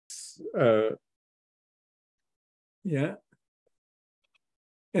yeah.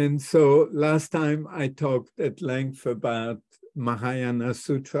 And so last time I talked at length about Mahayana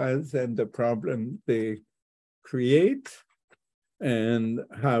sutras and the problem they create, and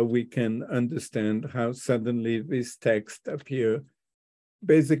how we can understand how suddenly this text appear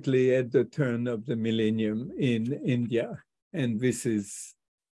basically at the turn of the millennium in India. And this is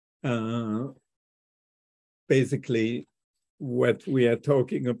basically what we are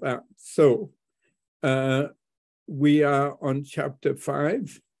talking about. So we are on chapter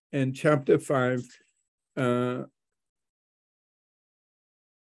 5, and chapter 5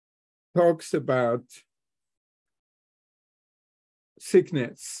 talks about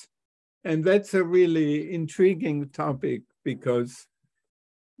sickness. And that's a really intriguing topic because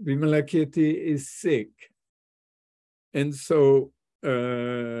Vimalakirti is sick. And so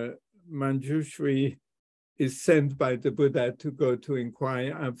Manjushri is sent by the Buddha to go to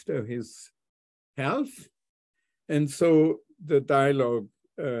inquire after his health. And so the dialogue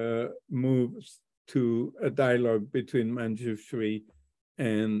moves to a dialogue between Manjushri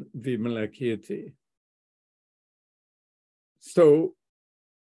and Vimalakirti. So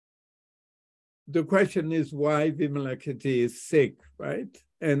the question is why Vimalakirti is sick, right?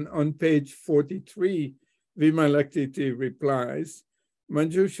 And on page 43, Vimalakirti replies,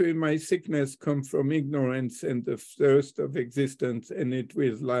 Manjushri, my sickness comes from ignorance and the thirst of existence, and it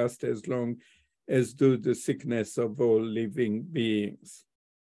will last as long as do the sickness of all living beings.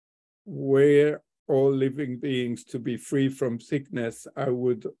 Were all living beings to be free from sickness, I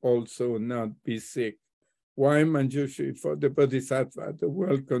would also not be sick. Why, Manjushri? For the bodhisattva, the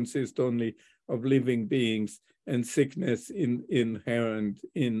world consists only of living beings, and sickness inherent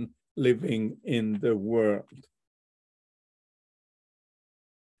in living in the world.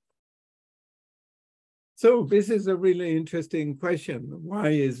 So this is a really interesting question. Why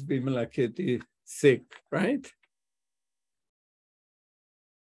is Vimalakirti sick, right?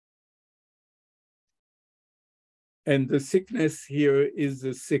 And the sickness here is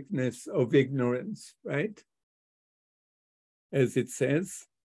the sickness of ignorance, right? As it says,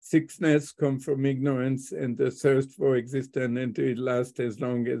 sickness comes from ignorance and the thirst for existence, and it lasts as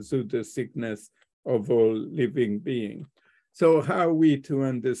long as the sickness of all living beings. So how are we to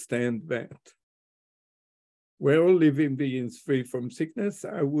understand that? Were all living beings free from sickness,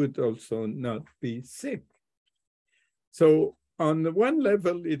 I would also not be sick. So on the one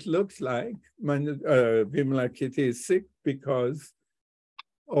level, it looks like Vimalakirti is sick because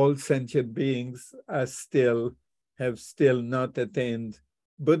all sentient beings are have still not attained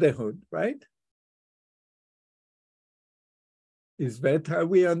Buddhahood, right? Is that how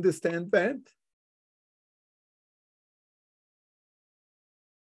we understand that?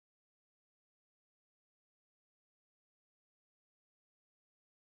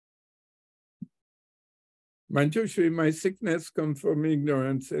 Manjushri, my sickness comes from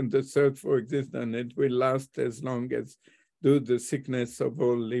ignorance and the search for existence. It will last as long as do the sickness of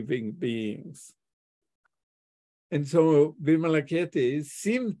all living beings. And so Vimalakirti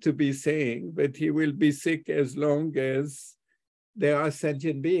seemed to be saying that he will be sick as long as there are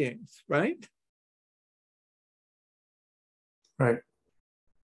sentient beings, right? Right.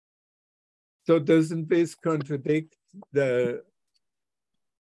 So doesn't this contradict the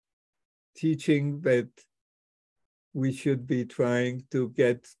teaching that we should be trying to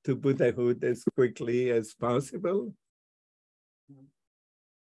get to Buddhahood as quickly as possible?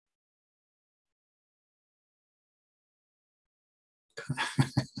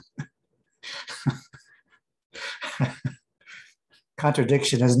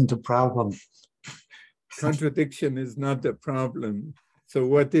 Contradiction isn't a problem. Contradiction is not a problem. So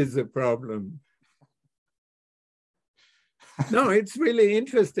what is the problem? No, it's really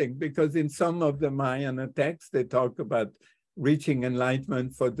interesting because in some of the Mahayana texts, they talk about reaching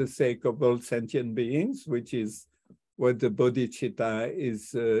enlightenment for the sake of all sentient beings, which is what the bodhicitta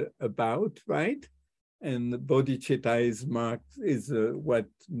is about, right? And the bodhicitta is what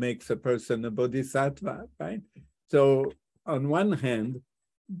makes a person a bodhisattva, right? So on one hand,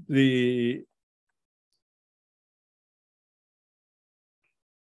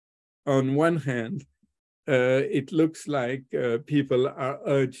 it looks like people are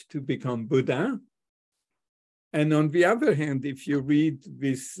urged to become Buddha. And on the other hand, if you read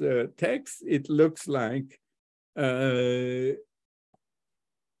this text, it looks like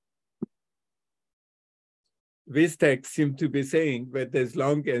this text seems to be saying that as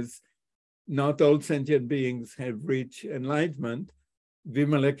long as not all sentient beings have reached enlightenment,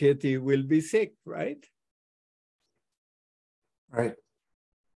 Vimalakirti will be sick, right? Right.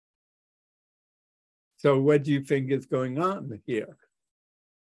 So what do you think is going on here?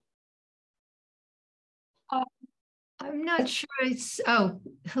 I'm not sure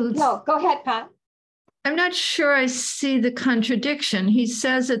No, go ahead, Pat. I'm not sure I see the contradiction. He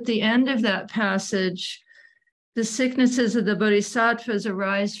says at the end of that passage, the sicknesses of the bodhisattvas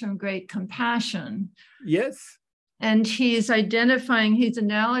arise from great compassion. Yes. And he's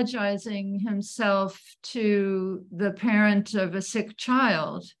analogizing himself to the parent of a sick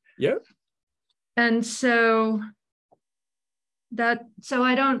child. Yeah. And so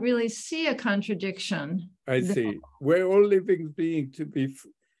I don't really see a contradiction. I see. We're all living beings to be,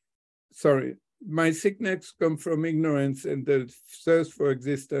 sorry, my sickness comes from ignorance, and the thirst for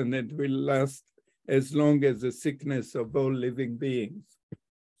existence, and it will last as long as the sickness of all living beings.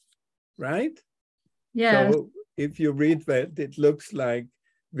 Right? Yeah. So if you read that, it looks like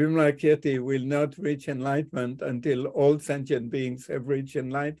Vimalakirti will not reach enlightenment until all sentient beings have reached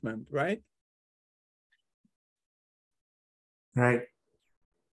enlightenment, right? Right.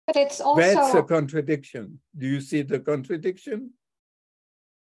 But it's also... That's a contradiction. Do you see the contradiction?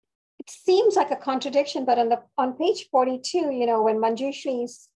 It seems like a contradiction, but on page 42, you know, when Manjushri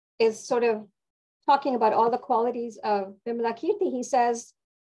is sort of talking about all the qualities of Vimalakirti, he says,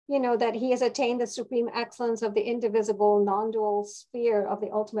 you know, that he has attained the supreme excellence of the indivisible, non-dual sphere of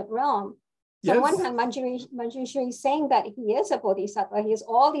the ultimate realm. So on one hand, Manjushri is saying that he is a bodhisattva. He has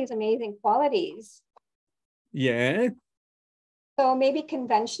all these amazing qualities. Yeah. So maybe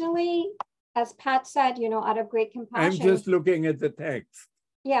conventionally, as Pat said, you know, out of great compassion. I'm just looking at the text.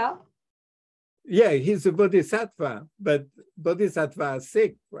 Yeah. Yeah, he's a bodhisattva, but bodhisattvas are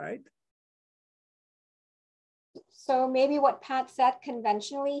sick, right? So maybe what Pat said,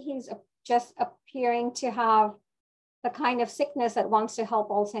 conventionally, he's just appearing to have the kind of sickness that wants to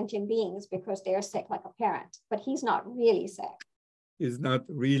help all sentient beings because they're sick like a parent, but he's not really sick. He's not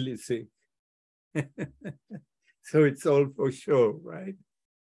really sick. So it's all for sure, right?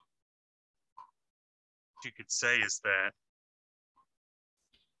 What you could say is that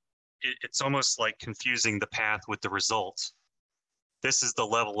it's almost like confusing the path with the results. This is the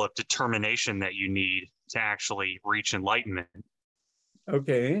level of determination that you need to actually reach enlightenment.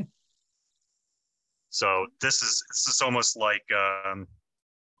 Okay. So this is almost like I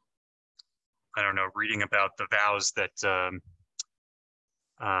don't know, reading about the vows that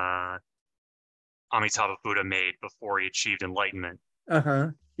Amitabha Buddha made before he achieved enlightenment.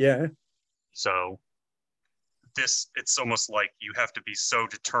 Yeah. So it's almost like you have to be so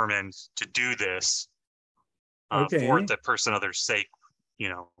determined to do this for the person other's sake, you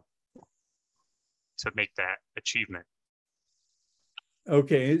know, to make that achievement.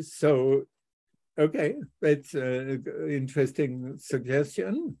 Okay, so, that's an interesting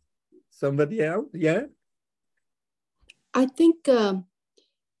suggestion. Somebody else? Yeah? I think,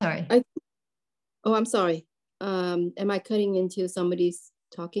 Sorry. I'm sorry. Am I cutting into somebody's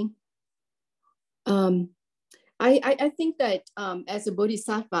talking? I think that as a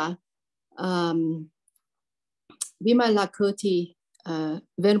bodhisattva, Vimalakirti,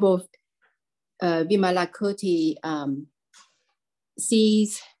 Venerable Vimalakirti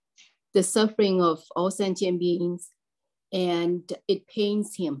sees the suffering of all sentient beings, and it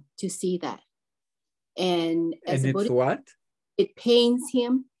pains him to see that. And as it's what? It pains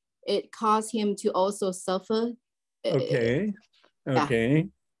him. It caused him to also suffer. Okay.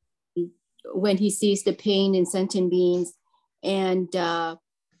 When he sees the pain in sentient beings, and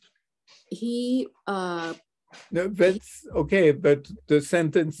he. No, that's okay, but the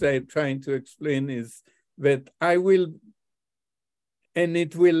sentence I'm trying to explain is that I will, and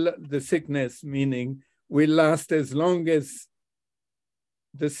it will, the sickness meaning, will last as long as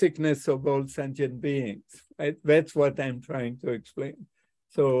the sickness of all sentient beings. Right? That's what I'm trying to explain.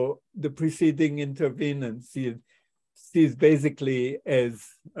 So the preceding intervenance sees basically as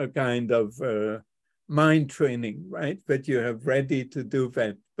a kind of mind training, right? That you have ready to do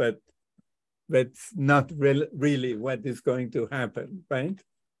that, but that's not really what is going to happen, right?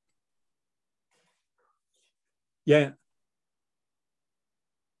 Yeah.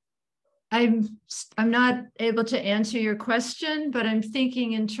 I'm not able to answer your question, but I'm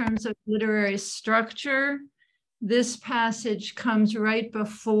thinking in terms of literary structure. This passage comes right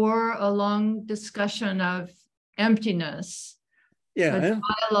before a long discussion of emptiness. Yeah. A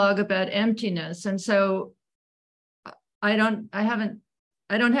dialogue about emptiness. And so I don't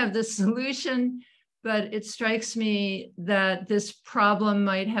have the solution, but it strikes me that this problem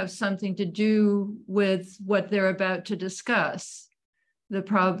might have something to do with what they're about to discuss,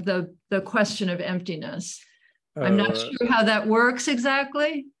 the question of emptiness. I'm not sure how that works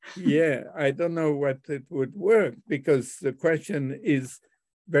exactly. Yeah, I don't know what it would work, because the question is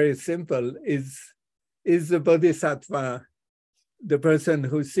very simple. Is the bodhisattva the person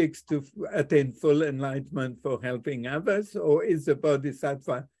who seeks to attain full enlightenment for helping others, or is the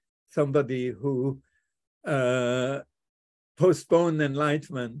bodhisattva somebody who postpone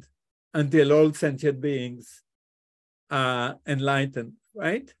enlightenment until all sentient beings are enlightened,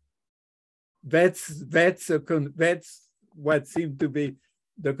 right? That's what seemed to be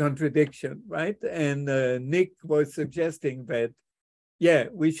the contradiction, right? And Nick was suggesting that, yeah,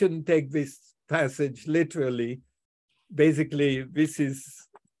 we shouldn't take this passage literally. Basically, this is,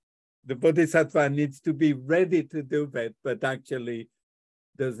 the bodhisattva needs to be ready to do that, but actually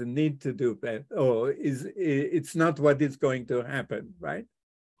doesn't need to do that, or it's not what is going to happen, right?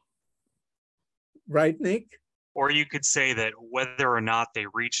 Right, Nick? Or you could say that whether or not they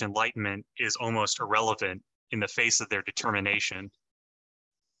reach enlightenment is almost irrelevant in the face of their determination.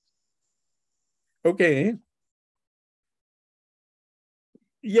 Okay.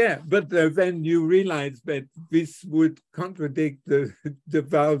 Yeah, but then you realize that this would contradict the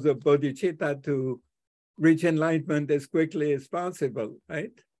vows of bodhicitta to reach enlightenment as quickly as possible,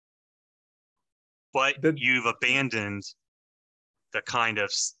 right? But you've abandoned the kind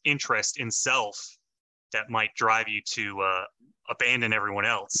of interest in self that might drive you to abandon everyone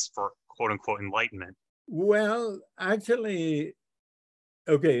else for quote unquote enlightenment. Well, actually,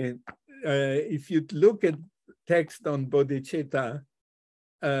 okay, if you look at text on bodhicitta,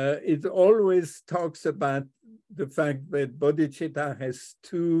 it always talks about the fact that bodhicitta has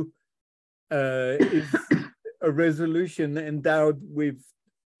is a resolution endowed with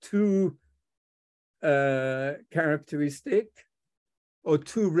two characteristics, or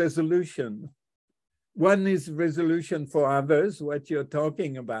two resolution. One is resolution for others, what you're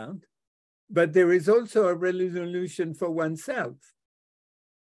talking about, but there is also a resolution for oneself,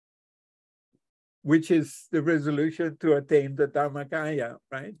 which is the resolution to attain the Dharmakaya,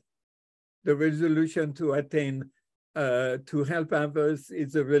 right? The resolution to attain, to help others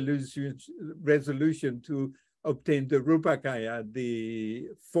is a resolution to obtain the Rupakaya, the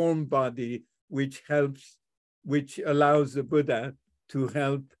form body, which allows the Buddha to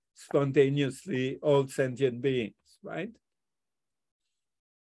help spontaneously all sentient beings, right?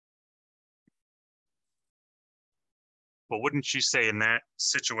 But wouldn't you say in that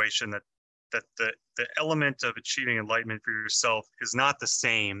situation that the element of achieving enlightenment for yourself is not the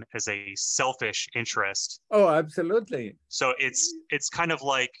same as a selfish interest? Oh, absolutely. So it's kind of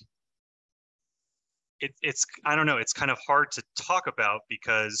like, it's I don't know, it's kind of hard to talk about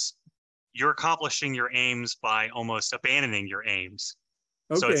because you're accomplishing your aims by almost abandoning your aims.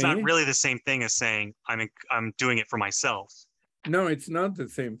 Okay. So it's not really the same thing as saying I'm doing it for myself. No, it's not the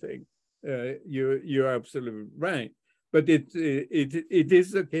same thing. You're absolutely right. But it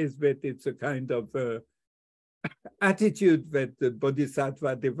is the case that it's a kind of attitude that the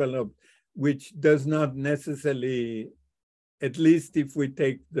bodhisattva developed, which does not necessarily, at least if we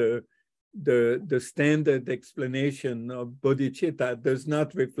take the standard explanation of bodhicitta, does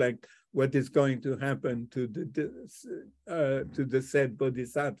not reflect what is going to happen to the said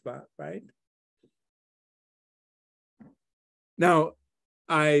bodhisattva, right? Now,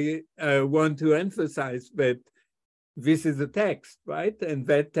 I want to emphasize that this is a text, right? And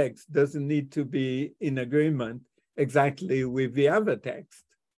that text doesn't need to be in agreement exactly with the other text.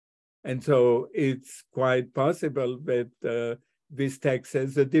 And so it's quite possible that this text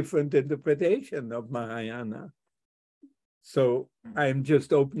has a different interpretation of Mahayana. So I'm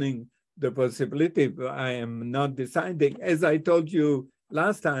just opening the possibility, but I am not deciding. As I told you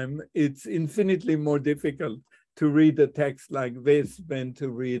last time, it's infinitely more difficult to read a text like this than to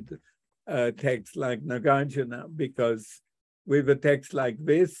read a text like Nagarjuna, because with a text like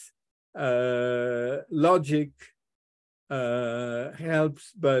this, logic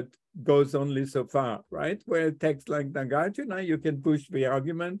helps, but goes only so far, right? Where a text like Nagarjuna, you can push the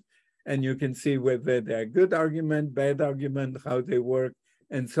argument and you can see whether they're good argument, bad argument, how they work,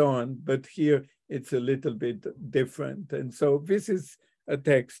 and so on. But here it's a little bit different. And so this is a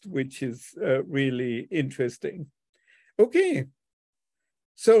text which is really interesting. Okay,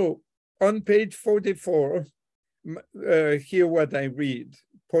 so on page 44, hear what I read.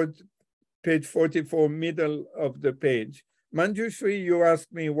 Page 44, middle of the page. Manjushri, you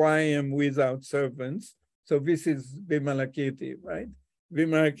asked me why I am without servants. So this is Vimalakirti, right?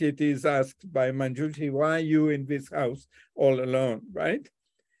 Vimalakirti is asked by Manjushri, why are you in this house all alone, right?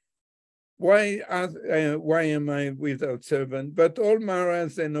 Why am I without servant? But all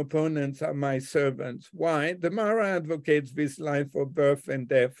Maras and opponents are my servants. Why? The Mara advocates this life of birth and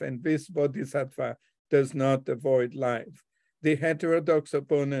death, and this bodhisattva does not avoid life. The heterodox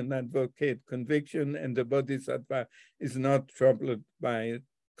opponent advocates conviction, and the bodhisattva is not troubled by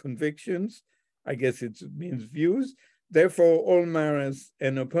convictions. I guess it means views. Therefore, all Maras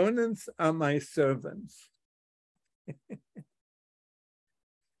and opponents are my servants.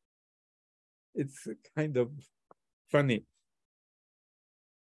 It's kind of funny.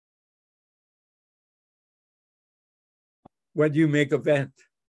 What do you make of that?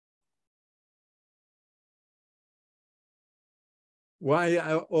 Why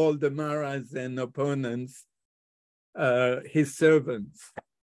are all the Maras and opponents his servants?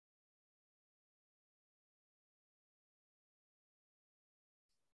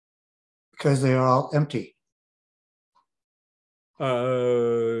 Because they are all empty. How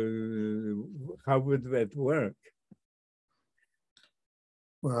would that work?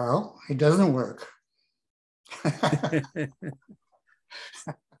 Well, it doesn't work.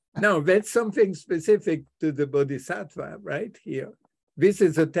 No, that's something specific to the bodhisattva right here. This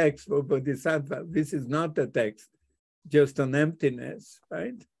is a text for bodhisattva. This is not a text just on emptiness,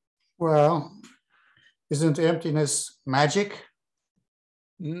 right? Well, isn't emptiness magic?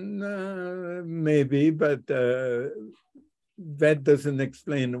 No, maybe, but that doesn't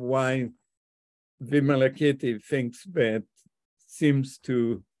explain why Vimalakirti thinks that, seems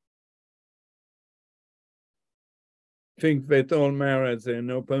to think that all Maras and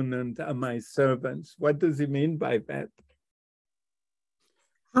opponent are my servants. What does he mean by that?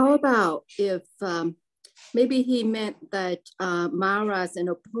 How about if maybe he meant that Maras and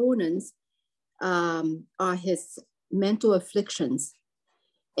opponents are his mental afflictions?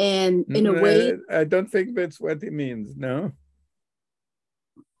 And in a way, I don't think that's what he means, no.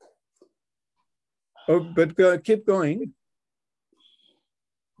 Oh, but keep going.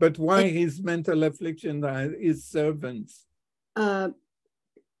 But why his mental affliction are his servants? And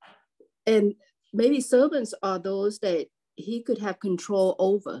maybe servants are those that he could have control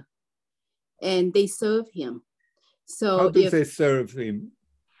over, and they serve him. So how do they serve him?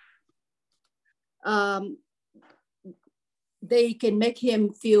 They can make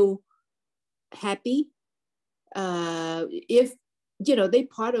him feel happy. If they're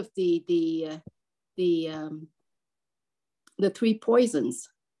part of the three poisons.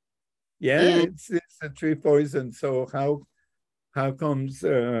 Yeah, it's a three poison. So how comes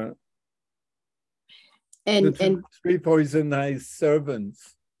the three poison are his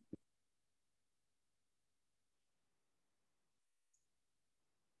servants?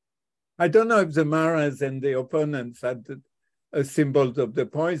 I don't know if the Maras and the opponents are symbols of the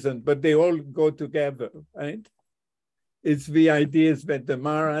poison, but they all go together, right? It's the ideas that the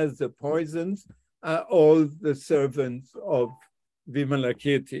Maras, the poisons, are all the servants of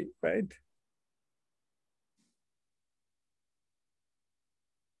Vimalakirti, right?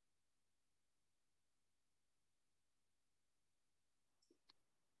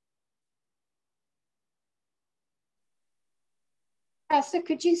 So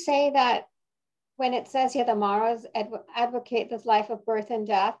could you say that when it says here the Maras advocate this life of birth and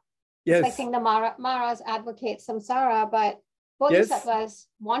death, yes, I think the Maras advocate samsara, but bodhisattvas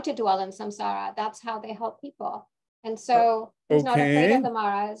want to dwell in samsara. That's how they help people. And so he's not afraid of the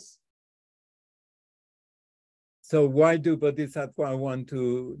Maras. So why do bodhisattvas want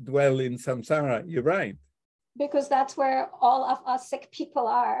to dwell in samsara? You're right. Because that's where all of us sick people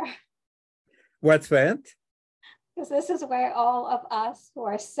are. What's that? Because this is where all of us who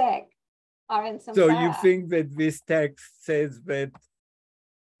are sick are in samsara. So you think that this text says that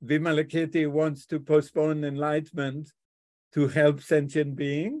Vimalakirti wants to postpone enlightenment to help sentient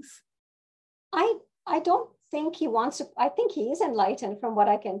beings? I don't think he wants to. I think he is enlightened from what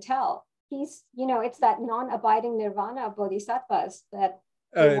I can tell. He's, it's that non-abiding nirvana of bodhisattvas that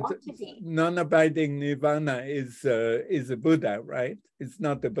they want to be. Non-abiding nirvana is a Buddha, right? It's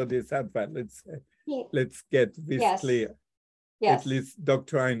not a bodhisattva. Let's get this clear. Yes. At least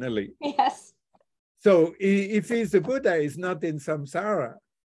doctrinally. Yes. So if he's a Buddha, he's not in samsara.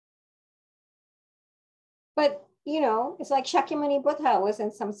 But, it's like Shakyamuni Buddha was in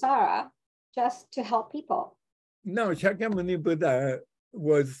samsara just to help people. No, Shakyamuni Buddha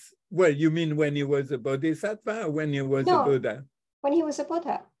was, well, you mean when he was a bodhisattva or when he was a Buddha? When he was a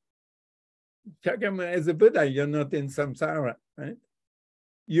Buddha. Shakyamuni, as a Buddha, you're not in samsara, right?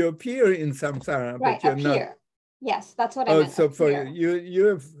 You appear in samsara, right, but you're appear. not. Yes, that's what I meant. So for you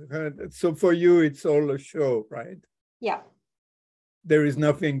have heard, so for you, it's all a show, right? Yeah. There is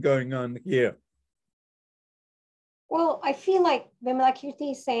nothing going on here. Well, I feel like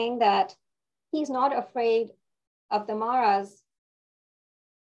Vimalakirti is saying that he's not afraid of the Maras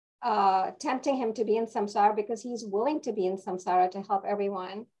tempting him to be in samsara because he's willing to be in samsara to help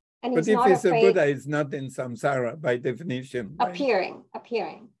everyone. And he's but if he's a Buddha, he's not in samsara by definition. Right?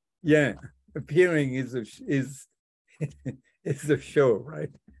 Appearing. Yeah, appearing is a show, right?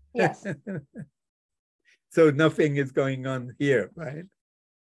 Yes. So nothing is going on here, right?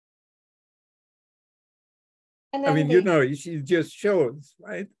 And I then mean, you know, she just shows,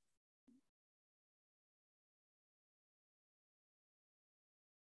 right?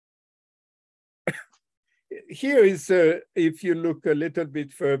 Here is, if you look a little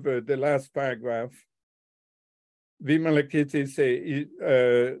bit further, the last paragraph, Vimalakirti say,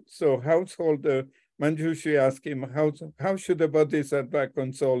 so householder Manjushri asked him, how should a bodhisattva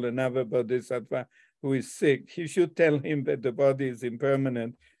console another bodhisattva who is sick? He should tell him that the body is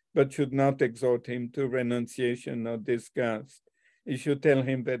impermanent, but should not exhort him to renunciation or disgust. He should tell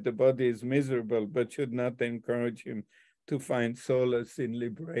him that the body is miserable, but should not encourage him to find solace in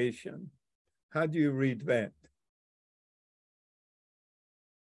liberation. How do you read that?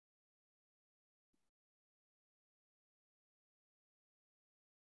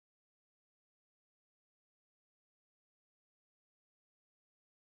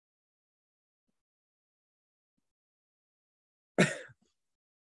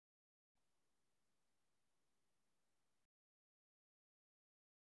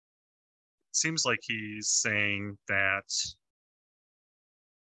 Seems like he's saying that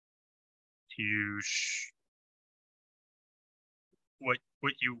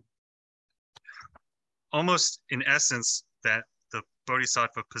what you almost in essence that the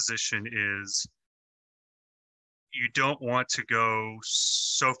bodhisattva position is you don't want to go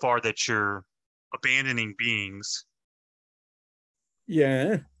so far that you're abandoning beings.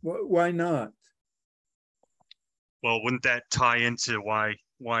 Yeah, why not? Well, wouldn't that tie into why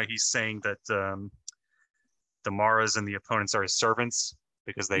he's saying that the Maras and the opponents are his servants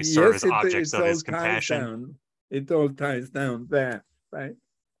because they serve as objects of his compassion? It all ties down there, right?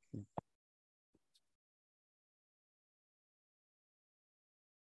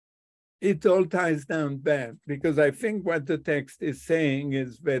 It all ties down there because I think what the text is saying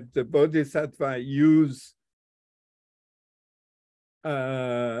is that the bodhisattva use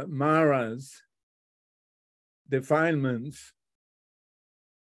Maras, defilements,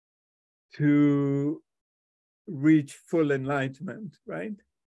 to reach full enlightenment, right?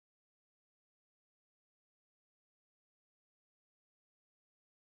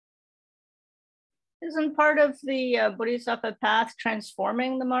 Isn't part of the Bodhisattva path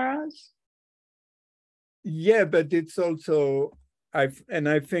transforming the Maras? Yeah, but it's also, I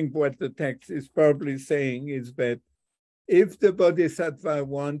think what the text is probably saying is that if the Bodhisattva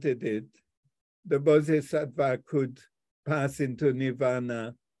wanted it, the Bodhisattva could pass into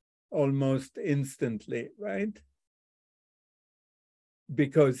Nirvana almost instantly, right?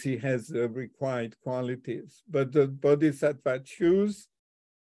 Because he has the required qualities. But the Bodhisattva choose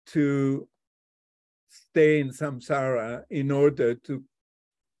to stay in samsara in order to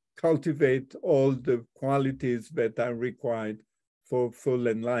cultivate all the qualities that are required for full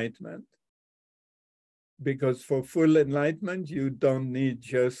enlightenment. Because for full enlightenment, you don't need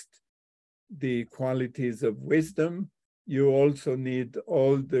just the qualities of wisdom, you also need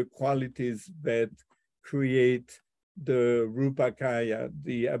all the qualities that create the Rupakaya,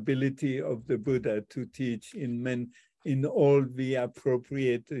 the ability of the Buddha to teach in all the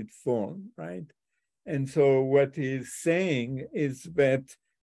appropriated form, right? And so what he's saying is that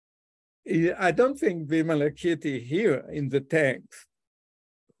I don't think Vimalakirti here in the text,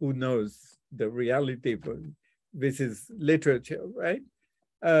 who knows the reality, but this is literature, right?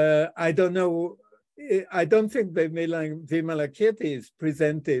 I don't know, I don't think that Vimalakirti is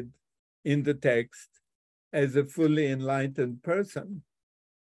presented in the text as a fully enlightened person.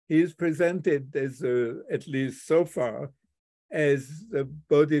 He is presented as, at least so far, as a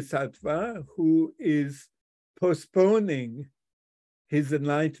bodhisattva who is postponing his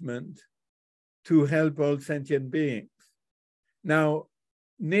enlightenment to help all sentient beings. Now,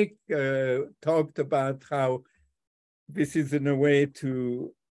 Nick talked about how this is in a way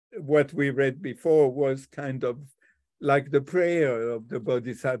to what we read before was kind of like the prayer of the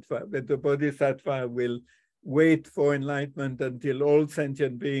bodhisattva, that the bodhisattva will wait for enlightenment until all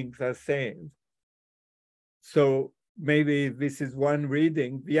sentient beings are saved. So maybe this is one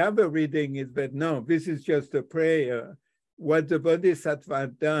reading. The other reading is that no, this is just a prayer. What the bodhisattva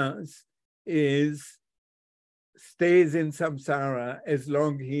does is stays in samsara as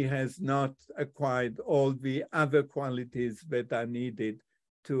long as he has not acquired all the other qualities that are needed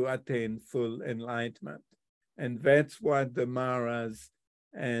to attain full enlightenment. And that's what the Maras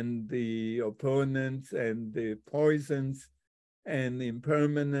and the opponents and the poisons and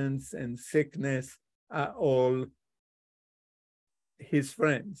impermanence and sickness are all his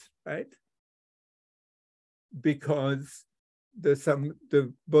friends, right? Because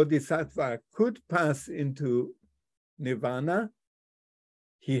the bodhisattva could pass into nirvana.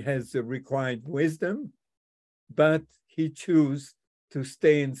 He has the required wisdom, but he chose to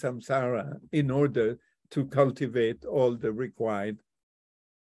stay in samsara in order to cultivate all the required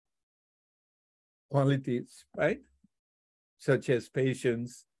qualities, right? Such as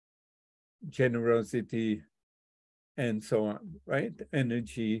patience, generosity, and so on, right?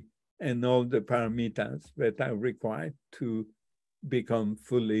 Energy, and all the paramitas that are required to become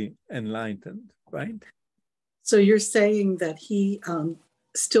fully enlightened, right? So you're saying that he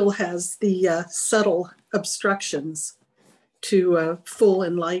still has the subtle obstructions to full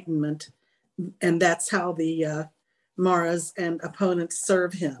enlightenment, and that's how the Maras and opponents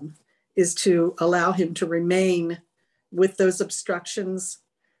serve him, is to allow him to remain with those obstructions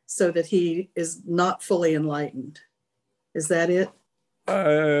so that he is not fully enlightened. Is that it?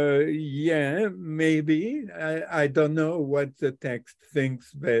 Yeah, maybe. I don't know what the text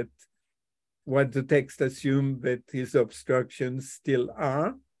thinks that, what the text assumes that his obstructions still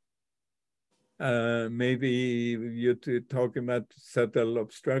are. Maybe you're talking about subtle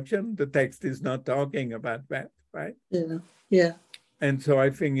obstruction. The text is not talking about that, right? Yeah, yeah. And so I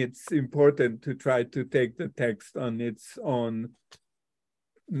think it's important to try to take the text on its own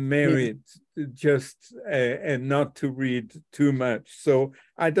merit, just and not to read too much. So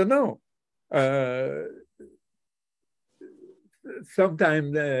I don't know.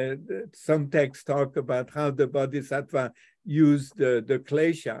 Sometimes some texts talk about how the bodhisattva used the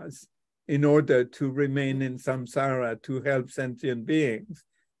kleshas in order to remain in samsara to help sentient beings.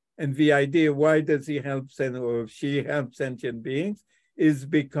 And the idea, why does he help or she help sentient beings, is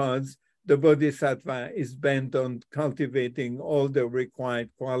because the bodhisattva is bent on cultivating all the required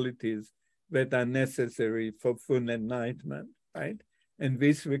qualities that are necessary for full enlightenment, right? And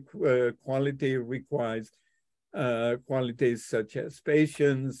this quality requires qualities such as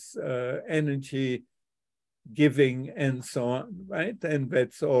patience, energy, giving, and so on, right? And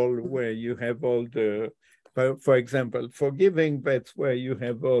that's all where you have all the, for example, forgiving, that's where you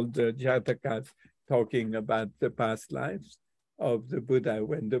have all the jatakas talking about the past lives of the Buddha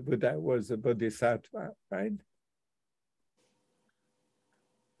when the Buddha was a bodhisattva, right?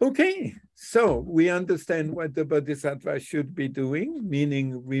 Okay, so we understand what the bodhisattva should be doing,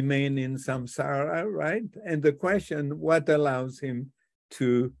 meaning remain in samsara, right? And the question, what allows him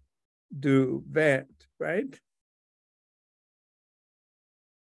to do that, right?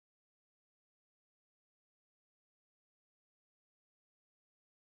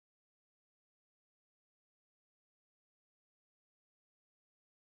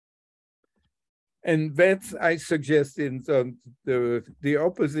 And that's, I suggest, on the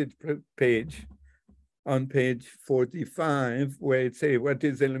opposite page, on page 45, where it says, what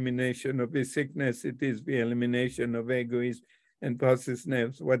is elimination of the sickness? It is the elimination of egoism and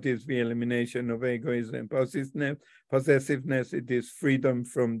possessiveness. What is the elimination of egoism and possessiveness? It is freedom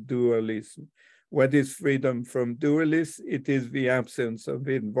from dualism. What is freedom from dualism? It is the absence of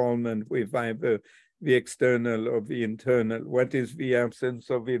involvement with either the external or the internal. What is the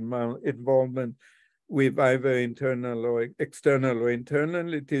absence of involvement with either internal or external or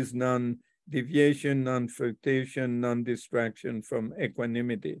internal? It is non-deviation, non-fluctuation, non-distraction from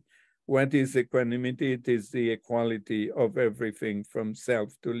equanimity. What is equanimity? It is the equality of everything from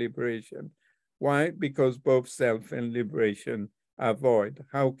self to liberation. Why? Because both self and liberation are void.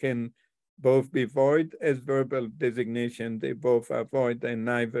 How can both be void? As verbal designation, they both are void, and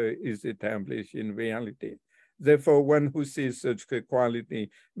neither is established in reality. Therefore, one who sees such equality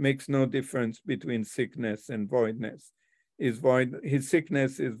makes no difference between sickness and voidness. His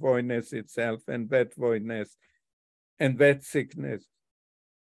sickness is voidness itself, and that voidness, and that sickness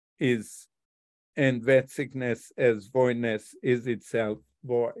as voidness is itself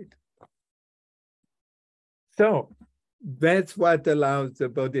void. So that's what allows the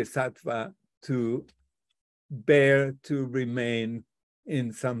bodhisattva to bear, to remain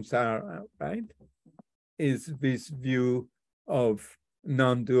in samsara, right? Is this view of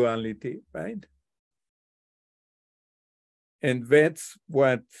non-duality, right? And that's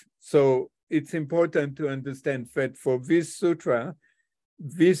what, so it's important to understand that for this sutra,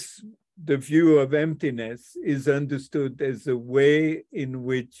 the view of emptiness is understood as a way in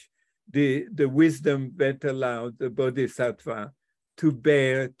which the wisdom that allows the bodhisattva to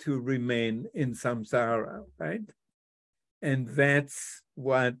bear, to remain in samsara, right? And that's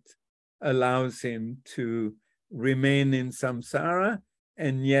what allows him to remain in samsara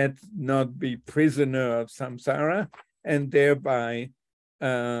and yet not be prisoner of samsara, and thereby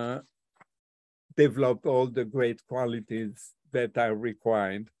develop all the great qualities that are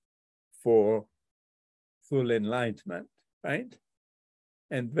required for full enlightenment, right?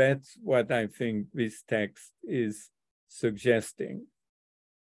 And that's what I think this text is suggesting.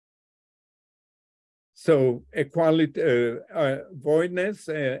 So equality, voidness,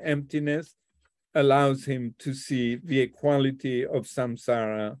 emptiness, allows him to see the equality of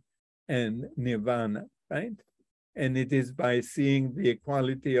samsara and nirvana, right? And it is by seeing the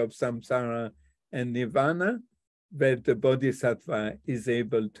equality of samsara and nirvana that the bodhisattva is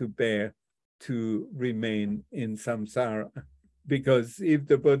able to bear to remain in samsara. Because if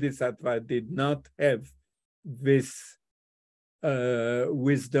the bodhisattva did not have this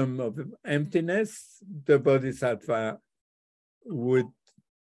wisdom of emptiness, the bodhisattva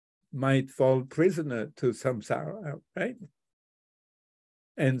might fall prisoner to samsara, right?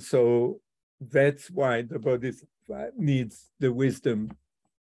 And so that's why the bodhisattva needs the wisdom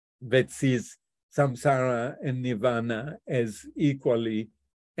that sees samsara and nirvana as equally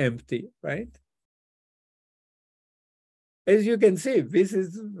empty, right? As you can see, this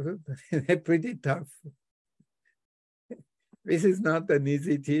is pretty tough. This is not an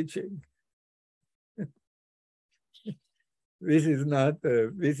easy teaching. This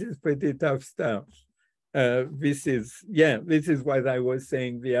is pretty tough stuff. This is what I was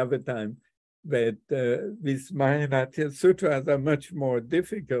saying the other time, that these Mahayana sutras are much more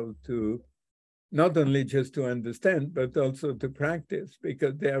difficult to, not only just to understand, but also to practice,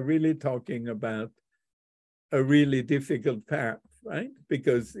 because they are really talking about a really difficult path, right?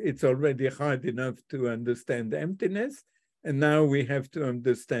 Because it's already hard enough to understand emptiness, and now we have to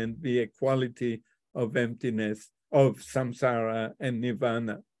understand the equality of emptiness, of samsara and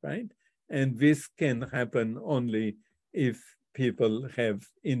nirvana, right? And this can happen only if people have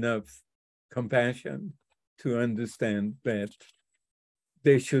enough compassion to understand that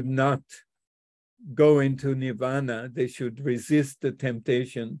they should not go into nirvana, they should resist the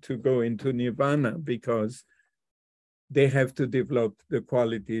temptation to go into nirvana, because they have to develop the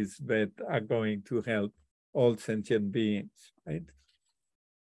qualities that are going to help all sentient beings, right?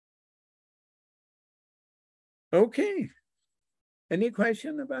 Okay. Any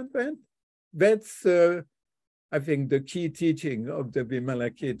question about that? That's, I think, the key teaching of the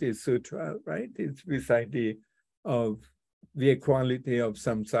Vimalakirti Sutra, right? It's this idea of the equality of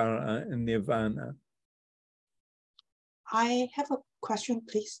samsara and nirvana. I have a question,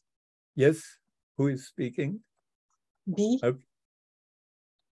 please. Yes, who is speaking? B. Okay.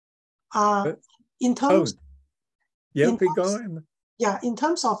 In terms, in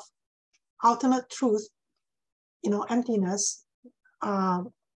terms of ultimate truth, emptiness,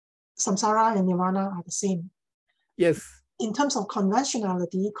 samsara and nirvana are the same. Yes. In terms of conventionally,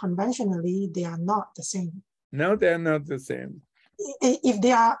 they are not the same. No, they are not the same.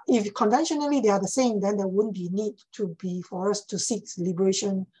 If conventionally they are the same, then there wouldn't be need for us to seek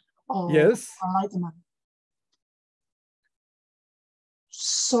liberation or enlightenment.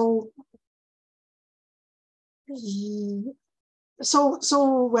 So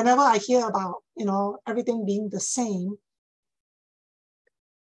whenever I hear about everything being the same,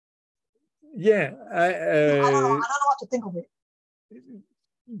 I don't know what to think of it.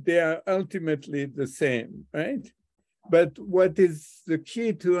 They are ultimately the same, right? But what is the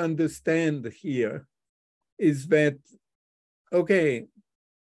key to understand here is that, okay,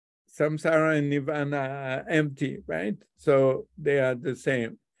 samsara and nirvana are empty, right? So they are the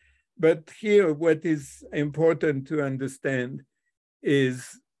same. But here, what is important to understand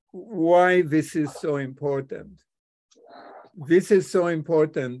is why this is so important. This is so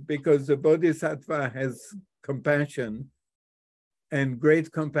important because the bodhisattva has compassion and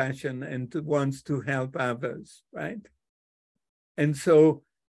great compassion and wants to help others, right? And so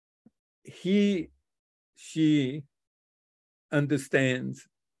she understands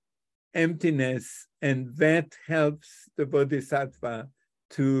emptiness, and that helps the bodhisattva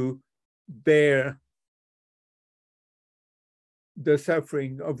to bear the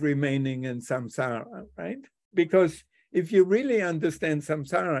suffering of remaining in samsara, right? Because if you really understand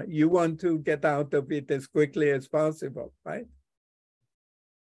samsara, you want to get out of it as quickly as possible, right?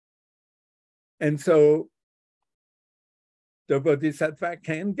 And so the bodhisattva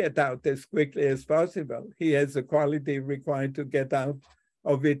can get out as quickly as possible. He has the quality required to get out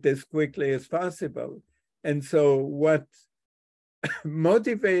of it as quickly as possible. And so what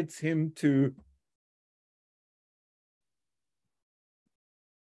motivates him to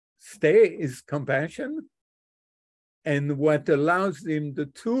stay is compassion. And what allows him, the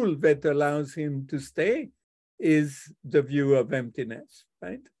tool that allows him to stay is the view of emptiness,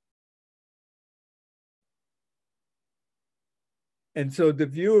 right? And so the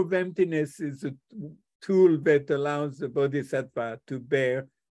view of emptiness is a tool that allows the bodhisattva to bear,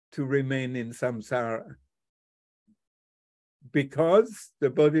 to remain in samsara. Because the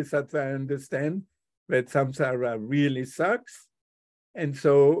bodhisattva understands that samsara really sucks. And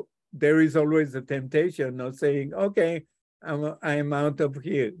so there is always a temptation of saying, okay, I'm out of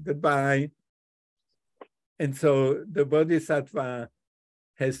here, goodbye. And so the bodhisattva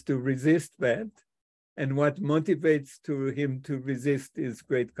has to resist that. And what motivates him to resist is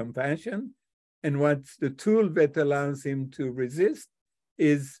great compassion. And what's the tool that allows him to resist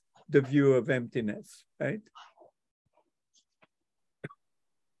is the view of emptiness, right?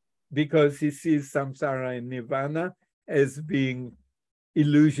 Because he sees samsara and nirvana as being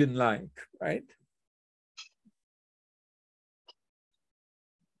illusion-like, right?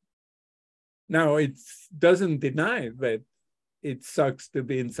 Now, it doesn't deny that it sucks to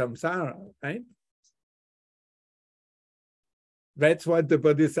be in samsara, right? That's what the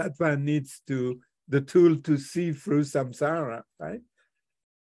bodhisattva needs the tool to see through samsara, right?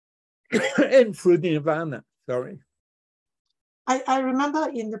 And through nirvana, sorry. I remember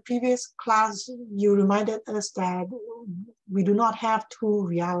in the previous class, you reminded us that we do not have two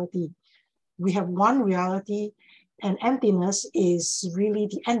realities. We have one reality, and emptiness is really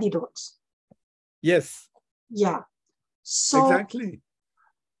the antidote. Yes. Yeah. So, exactly.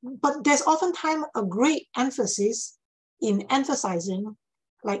 But there's oftentimes a great emphasis in emphasizing,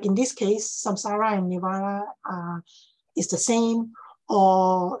 like in this case, samsara and nirvana is the same,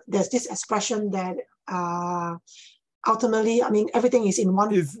 or there's this expression that ultimately, I mean, everything is in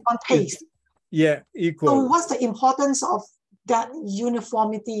one pace. Yeah, equal. So what's the importance of that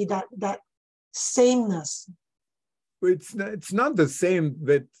uniformity, that sameness? It's not the same,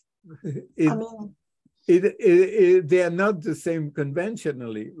 but I mean, they are not the same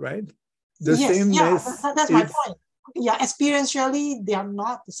conventionally, right? The yes, sameness. Yeah, that's my point. Yeah, experientially, they are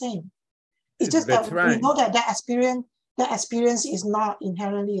not the same. It's just that right. we know that that experience is not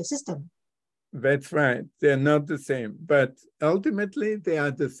inherently a system. That's right. They're not the same, but ultimately they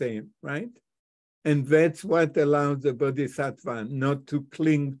are the same, right? And that's what allows the bodhisattva not to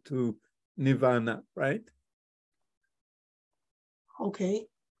cling to nirvana, right? Okay.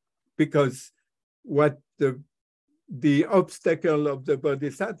 Because what the obstacle of the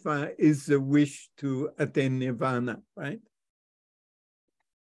bodhisattva is the wish to attain nirvana, right?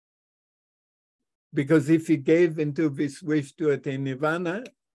 Because if he gave into this wish to attain nirvana,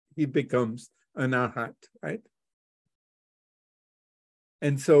 he becomes an arhat, right?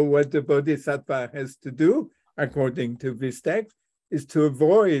 And so what the bodhisattva has to do, according to this text, is to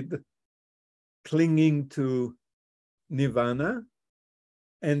avoid clinging to nirvana.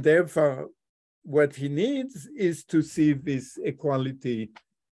 And therefore, what he needs is to see this equality,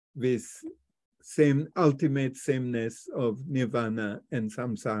 this same ultimate sameness of nirvana and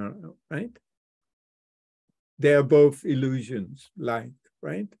samsara, right? They are both illusions, like,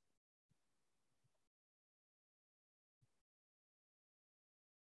 right?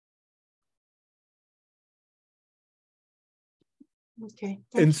 Okay.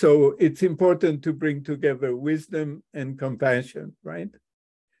 And so it's important to bring together wisdom and compassion, right?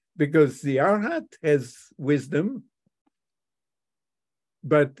 Because the arhat has wisdom,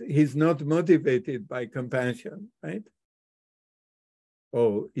 but he's not motivated by compassion, right?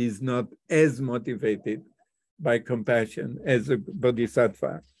 Or he's not as motivated by compassion as a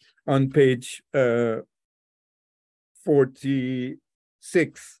bodhisattva. On page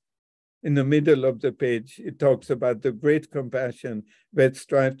 46, in the middle of the page, it talks about the great compassion that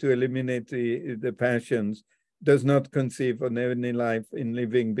strive to eliminate the passions, does not conceive on any life in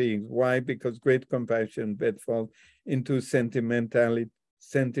living beings. Why? Because great compassion that falls into sentimentally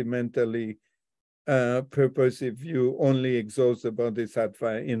purposive view only exalts the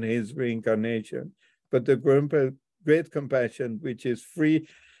bodhisattva in his reincarnation. But the great compassion, which is free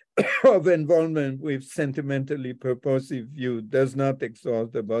of involvement with sentimentally purposive view, does not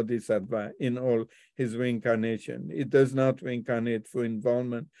exalt the bodhisattva in all his reincarnation. It does not reincarnate for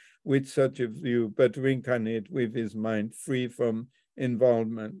involvement with such a view, but reincarnate with his mind free from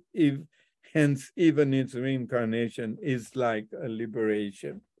involvement. Hence, even its reincarnation is like a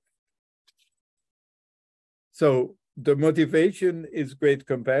liberation. So the motivation is great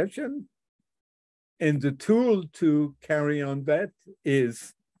compassion, and the tool to carry on that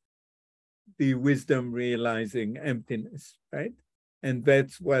is the wisdom realizing emptiness, right? And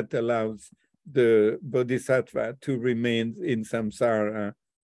that's what allows the bodhisattva to remain in samsara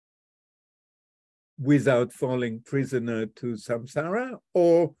without falling prisoner to samsara,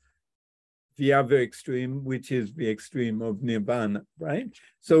 or the other extreme, which is the extreme of nirvana, right?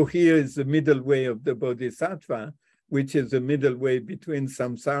 So here is the middle way of the bodhisattva, which is the middle way between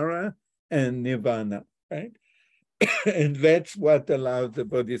samsara and nirvana, right? And that's what allows the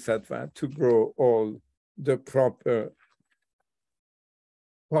bodhisattva to grow all the proper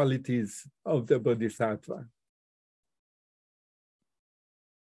qualities of the bodhisattva.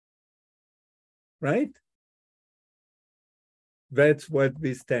 right? That's what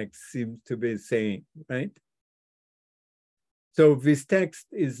this text seems to be saying, right? So this text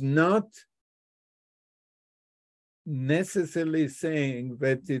is not necessarily saying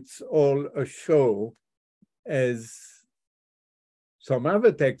that it's all a show, as some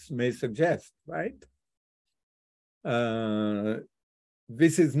other texts may suggest, right?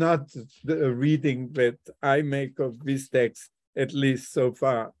 This is not the reading that I make of this text, at least so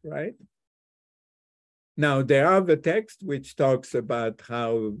far, right? Now, there are the texts which talks about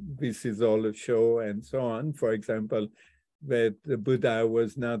how this is all a show and so on. For example, that the Buddha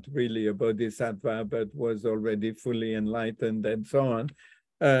was not really a bodhisattva, but was already fully enlightened and so on.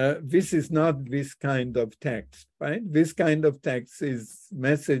 This is not this kind of text, right? This kind of text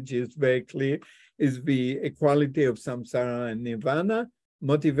message is very clear, is the equality of samsara and nirvana.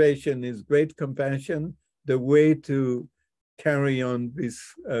 Motivation is great compassion. The way to carry on this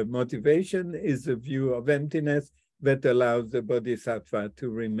motivation is a view of emptiness that allows the bodhisattva to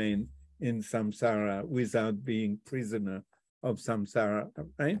remain in samsara without being prisoner of samsara,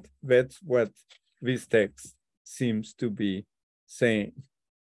 right? That's what this text seems to be saying.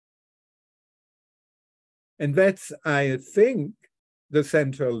 And that's, I think, the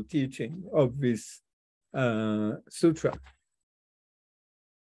central teaching of this sutra.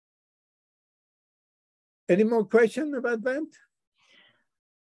 Any more questions about that?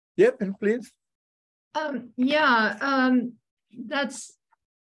 Yep, and please. That's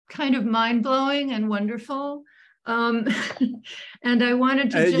kind of mind-blowing and wonderful. And I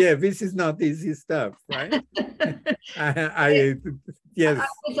wanted to yeah, this is not easy stuff, right? Yes. I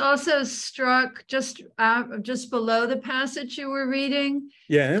was also struck just below the passage you were reading.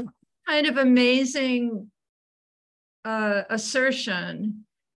 Yeah. Kind of amazing assertion.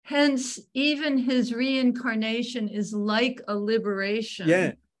 Hence, even his reincarnation is like a liberation.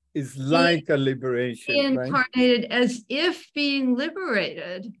 Yeah, it's like a liberation. Reincarnated, right? As if being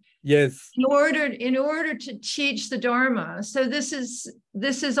liberated. Yes. In order to teach the Dharma. So this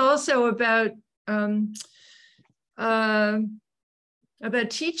is also about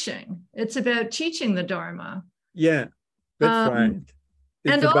teaching. It's about teaching the Dharma. Yeah, that's right.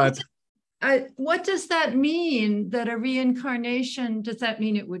 It's and about. Also, what does that mean? That a reincarnation, does that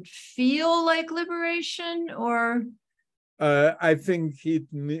mean it would feel like liberation, or? I think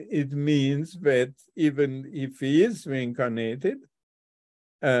it means that even if he is reincarnated,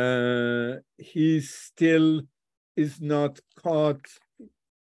 he still is not caught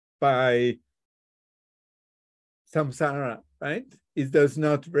by samsara, right? It does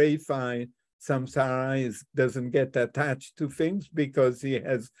not reify samsara, doesn't get attached to things because he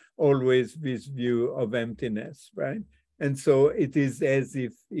has always this view of emptiness, right? And so it is as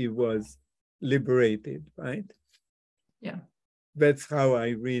if he was liberated, right? Yeah. That's how I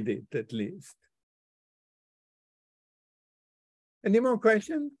read it, at least. Any more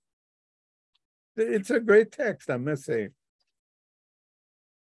questions? It's a great text, I must say.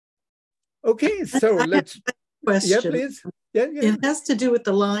 Okay, so let's... Question. Yeah, please. Yeah. It has to do with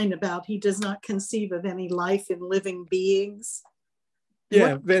the line about he does not conceive of any life in living beings.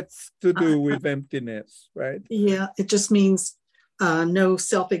 Yeah, that's to do with emptiness, right? Yeah, it just means no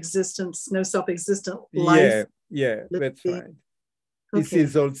self-existence, no self-existent life. Yeah, that's right. Okay. This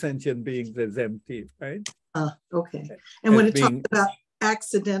is all sentient beings as empty, right? Okay. And when it talks about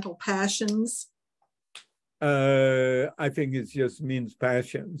accidental passions? I think it just means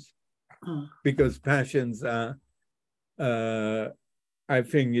passions. Because passions are, I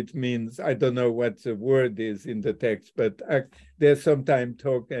think it means, I don't know what the word is in the text, but they're sometimes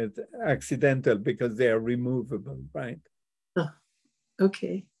talked as accidental because they are removable, right?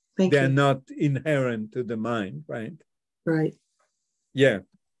 Okay, thank you. They're not inherent to the mind, right? Right. Yeah.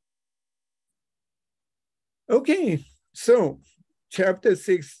 Okay, so chapter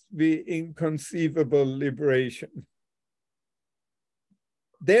 6, the inconceivable liberation.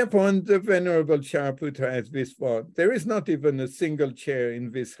 Thereupon the Venerable Shariputra has this thought: there is not even a single chair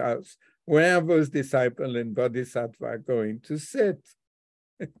in this house. Where are those disciples and bodhisattva going to sit?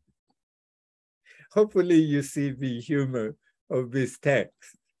 Hopefully you see the humor of this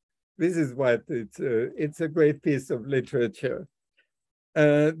text. This is what it's a great piece of literature.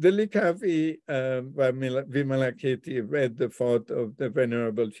 The Likavi Vimalakirti read the thought of the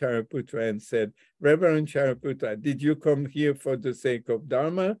Venerable Shariputra and said, Reverend Shariputra, did you come here for the sake of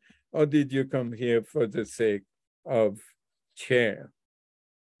Dharma, or did you come here for the sake of chair?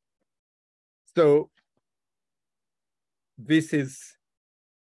 So this is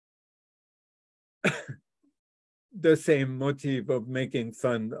the same motive of making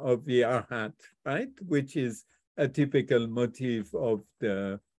fun of the Arhat, right? Which is a typical motif of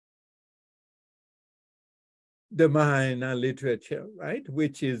the the Mahayana literature, right?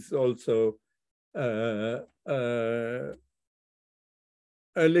 Which is also a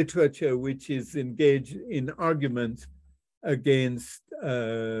literature which is engaged in arguments against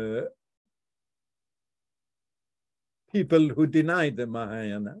people who deny the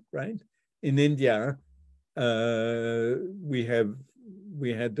Mahayana, right? In India, we had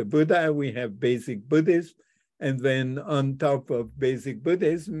the Buddha, we have basic Buddhism, and then on top of basic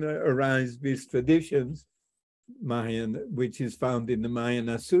Buddhism arise these traditions, Mahayana, which is found in the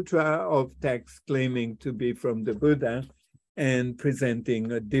Mahayana Sutra, of texts claiming to be from the Buddha and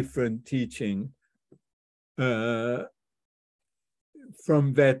presenting a different teaching from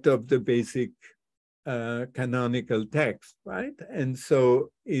that of the basic canonical text, right? And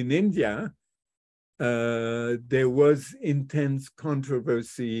so in India, there was intense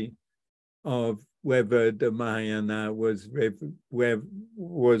controversy of whether the Mahayana was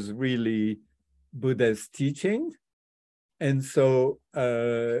really Buddha's teaching. And so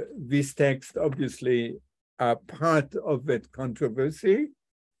these texts obviously are part of that controversy,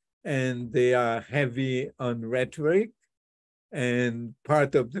 and they are heavy on rhetoric. And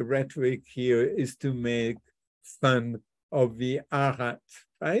part of the rhetoric here is to make fun of the arhat,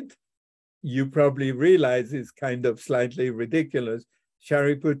 right? You probably realize it's kind of slightly ridiculous.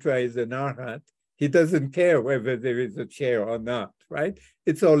 Shariputra is an arhat. He doesn't care whether there is a chair or not, right?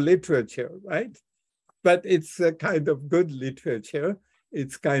 It's all literature, right? But it's a kind of good literature.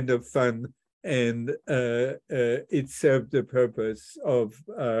 It's kind of fun, and it served the purpose of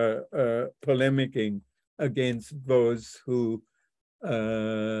polemicking against those who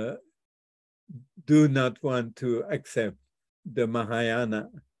do not want to accept the Mahayana.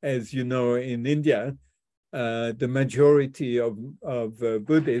 As you know, in India, the majority of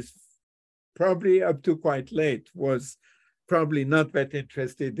Buddhists, probably up to quite late, was probably not that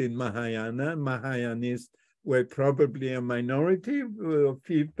interested in Mahayana. Mahayanists were probably a minority of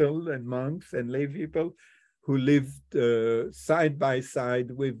people and monks and lay people who lived side by side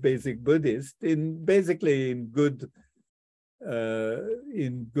with basic Buddhists basically in good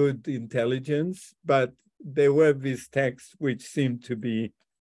intelligence, but there were these texts which seemed to be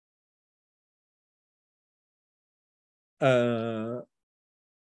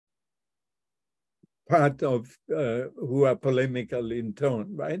part of who are polemical in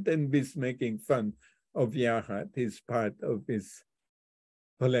tone, right? And this making fun of Yahat is part of this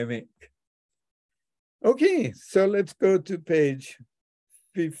polemic. Okay, so let's go to page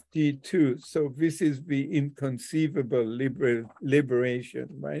 52. So this is the inconceivable liberation,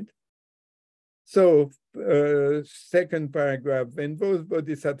 right? So second paragraph, when those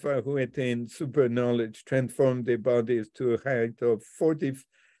bodhisattvas who attain super knowledge transform their bodies to a height of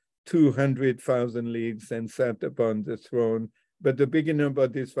 200,000 leagues and sat upon the throne, but the beginner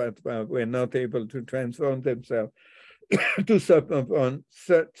bodhisattvas were not able to transform themselves to sit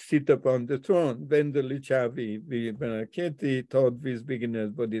upon the throne. Then the Lichavi, Vimalakirti, taught these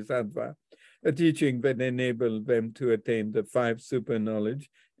beginners bodhisattva a teaching that enabled them to attain the 5 super knowledge,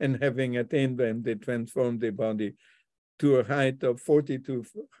 and having attained them, they transformed their body to a height of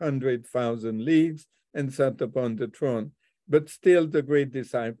 200,000 leagues and sat upon the throne. But still the great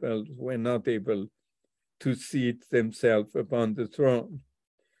disciples were not able to seat themselves upon the throne.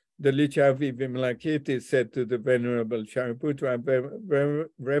 The Lichavi Vimalakirti said to the Venerable Shariputra,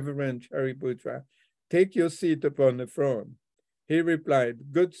 Reverend Shariputra, take your seat upon the throne. He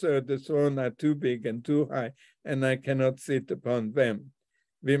replied, good sir, the throne are too big and too high, and I cannot sit upon them.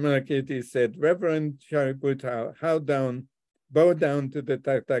 Vimalakirti said, Reverend Shariputra, bow down to the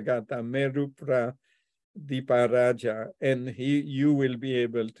Tathagata Merupra Diparaja, and you will be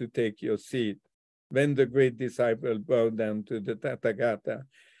able to take your seat. When the great disciple bowed down to the Tathagata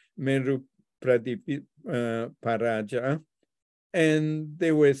Merupradiparaja, and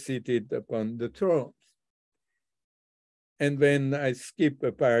they were seated upon the thrones. And then I skip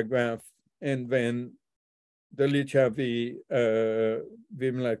a paragraph, and then the Lichavi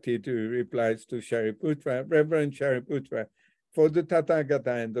Vimalakirti replies to Shariputra, Reverend Shariputra, for the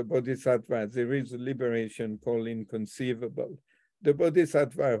Tathagata and the Bodhisattvas, there is a liberation called inconceivable. The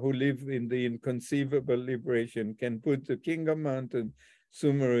Bodhisattva who live in the inconceivable liberation can put the king of mountain,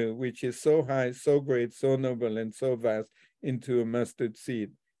 Sumeru, which is so high, so great, so noble, and so vast, into a mustard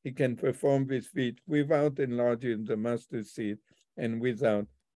seed. He can perform this feat without enlarging the mustard seed and without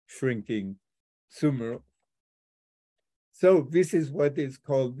shrinking Sumeru. So this is what is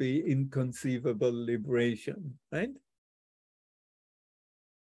called the inconceivable liberation, right?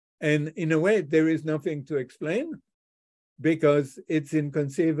 And in a way, there is nothing to explain because it's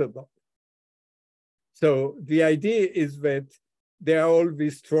inconceivable. So the idea is that there are all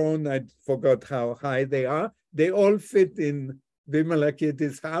these thrones, I forgot how high they are, they all fit in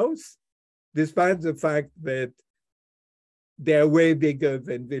Vimalakirti's house, despite the fact that they're way bigger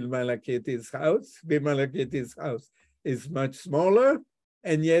than Vimalakirti's house. Vimalakirti's house is much smaller,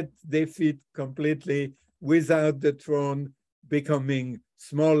 and yet they fit completely without the throne becoming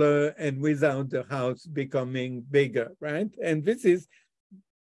smaller and without the house becoming bigger, right? And this is,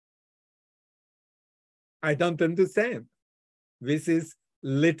 I don't understand. This is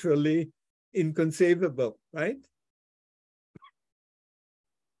literally inconceivable, right?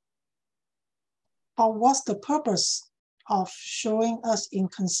 But what's the purpose of showing us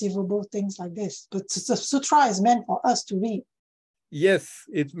inconceivable things like this? But the sutra is meant for us to read. Yes,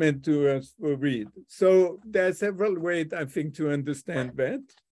 it's meant to us to read. So there are several ways, I think, to understand that.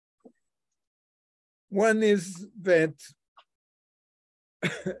 One is that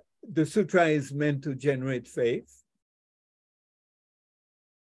the sutra is meant to generate faith,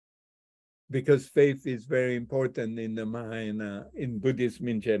 because faith is very important in the Mahayana, in Buddhism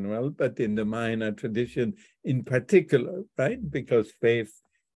in general, but in the Mahayana tradition in particular, right? Because faith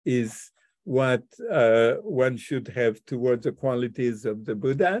is what one should have towards the qualities of the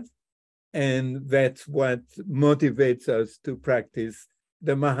Buddha, and that's what motivates us to practice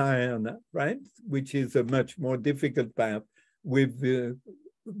the Mahayana, right? Which is a much more difficult path, with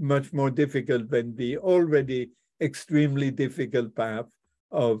much more difficult than the already extremely difficult path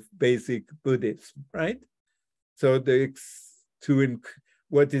of basic Buddhism, right? So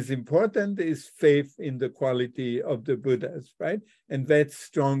what is important is faith in the quality of the Buddhas, right? And that's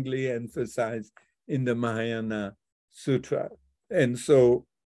strongly emphasized in the Mahayana Sutra. And so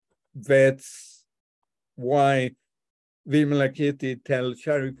that's why Vimalakirti tells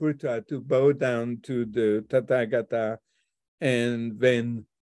Shariputra to bow down to the Tathagata, and then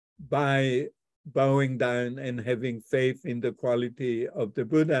by bowing down and having faith in the quality of the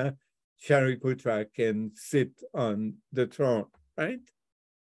Buddha, Shariputra can sit on the throne, right?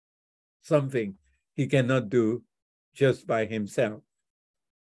 Something he cannot do just by himself.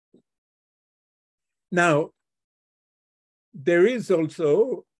 Now, there is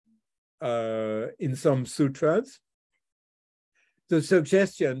also, in some sutras, the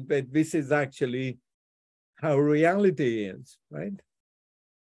suggestion that this is actually how reality is, right?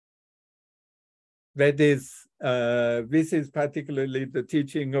 That is, this is particularly the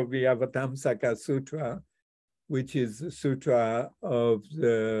teaching of the Avatamsaka Sutra, which is the sutra of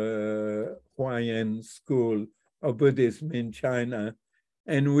the Huayan school of Buddhism in China,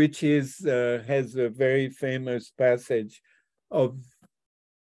 and which is has a very famous passage of,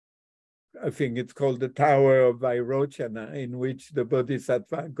 I think it's called the Tower of Vairochana, in which the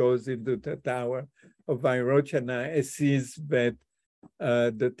bodhisattva goes into the Tower of Vairochana and sees that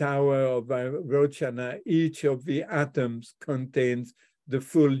the Tower of Vairochana, each of the atoms contains the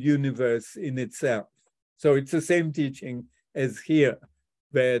full universe in itself. So it's the same teaching as here,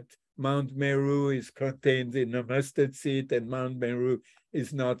 that Mount Meru is contained in a mustard seed, and Mount Meru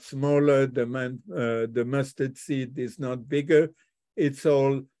is not smaller, the mustard seed is not bigger. It's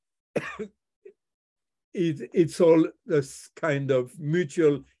all it's all this kind of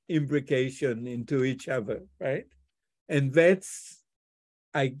mutual imbrication into each other, right? And that's,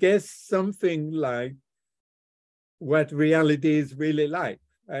 I guess, something like what reality is really like,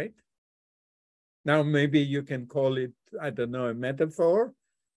 right? Now, maybe you can call it, I don't know, a metaphor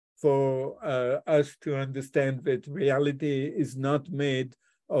for us to understand that reality is not made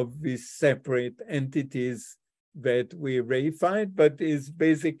of these separate entities that we reified, but is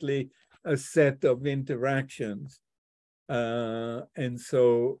basically a set of interactions. And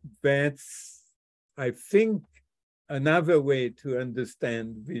so that's, I think, another way to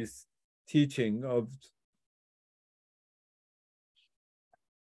understand this teaching of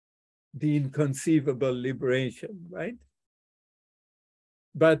the inconceivable liberation, right?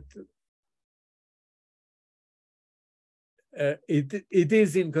 But it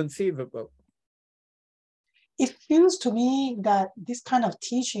is inconceivable. It feels to me that this kind of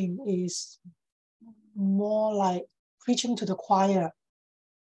teaching is more like preaching to the choir.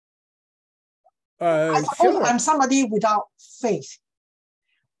 I suppose sure. I'm somebody without faith.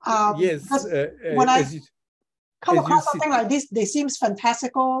 Yes. When I come across something like this, they seem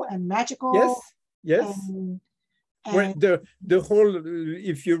fantastical and magical. Yes, yes. Well, the whole,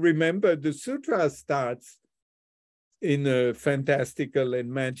 if you remember, the sutra starts in a fantastical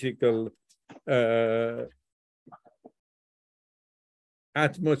and magical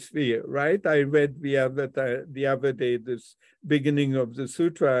atmosphere, right? I read the other day this beginning of the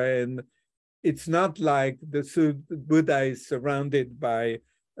sutra, and it's not like the Buddha is surrounded by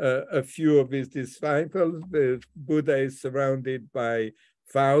a few of his disciples. The Buddha is surrounded by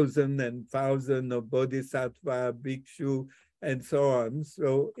thousand and thousand of bodhisattva, bhikshu, and so on.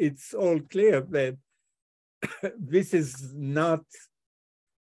 So it's all clear that this is not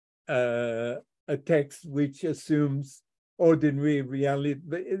a text which assumes ordinary reality.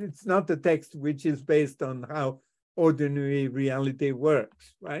 It's not a text which is based on how ordinary reality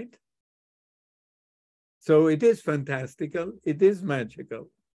works, right? So it is fantastical, it is magical.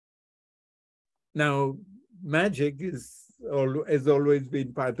 Now, magic has always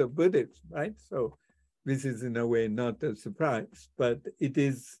been part of Buddhism, right? So this is in a way not a surprise, but it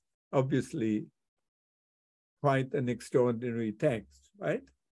is obviously quite an extraordinary text, right?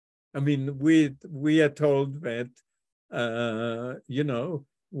 I mean, we are told that, you know,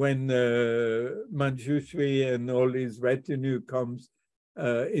 when Manjushri and all his retinue comes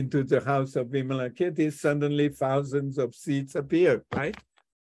into the house of Vimalakirti, suddenly thousands of seats appear, right?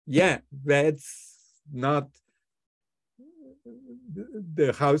 Yeah, that's not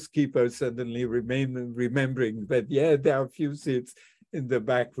the housekeeper suddenly remembering that, yeah, there are a few seats in the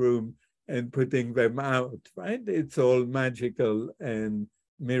back room and putting them out, right? It's all magical and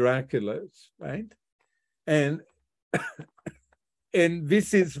miraculous, right? And and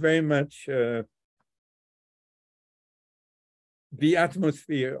this is very much the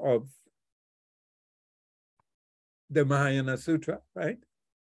atmosphere of the Mahayana Sutra, right?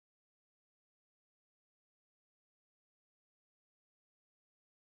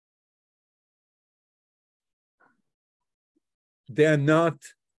 They are not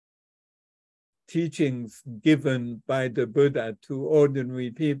teachings given by the Buddha to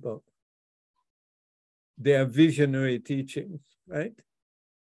ordinary people. They are visionary teachings, right?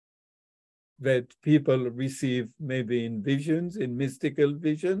 That people receive maybe in visions, in mystical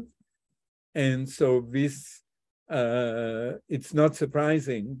visions. And so this, it's not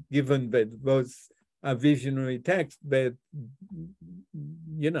surprising, given that those are visionary texts, that,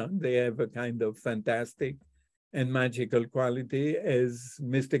 you know, they have a kind of fantastic and magical quality as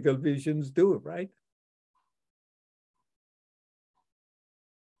mystical visions do, right?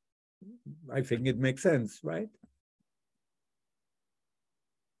 I think it makes sense, right?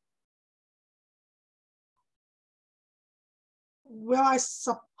 Well, I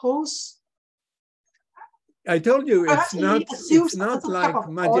suppose. I told you Perhaps it's not like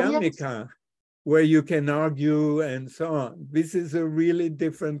Madhyamika, where you can argue and so on. This is a really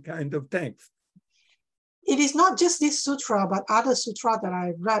different kind of text. It is not just this sutra, but other sutra that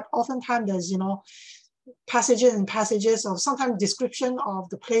I've read. Oftentimes there's, you know, passages and passages of sometimes description of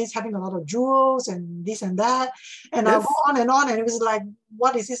the place having a lot of jewels and this and that. And yes. I'll go on, and it was like,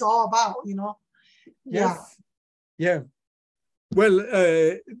 what is this all about, you know? Yes. Yeah. Well,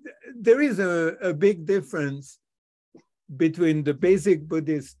 there is a big difference between the basic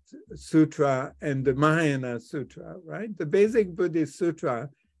Buddhist sutra and the Mahayana Sutra, right? The basic Buddhist sutra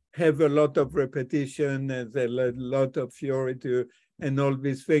have a lot of repetition and a lot of fioriture and all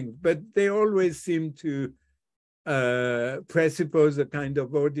these things, but they always seem to presuppose a kind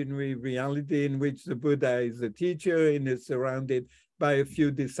of ordinary reality in which the Buddha is a teacher and is surrounded by a few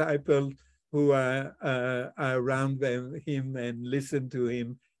disciples who are around him and listen to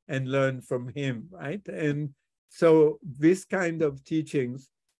him and learn from him, right? And so this kind of teachings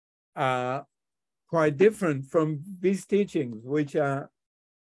are quite different from these teachings, which are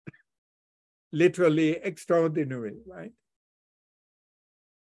literally extraordinary, right?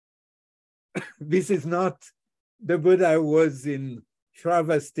 This is not the Buddha was in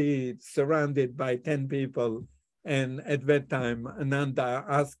Shravasti surrounded by 10 people, and at that time Ananda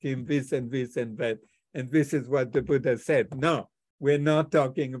asked him this and this and that, and this is what the Buddha said. No, we're not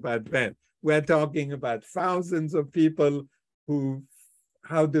talking about that. We're talking about thousands of people who,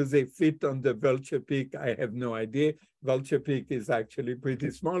 how do they fit on the Vulture Peak? I have no idea. Vulture Peak is actually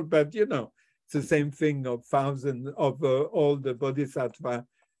pretty small, but you know, it's the same thing of thousands of all the bodhisattva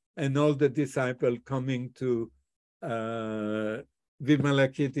and all the disciples coming to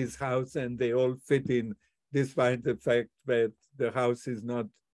Vimalakirti's house, and they all fit in, despite the fact that the house is not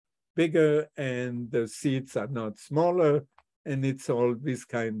bigger and the seats are not smaller, and it's all this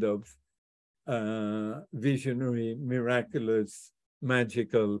kind of visionary, miraculous,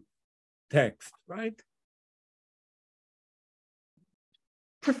 magical text, right?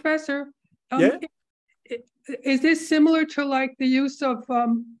 Professor, yeah? Is this similar to like the use of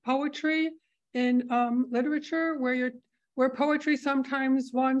poetry in literature, where poetry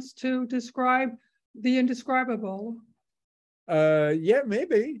sometimes wants to describe the indescribable? Yeah,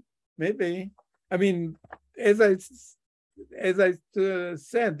 maybe. I mean, as I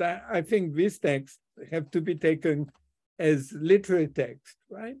said, I think these texts have to be taken as literary text,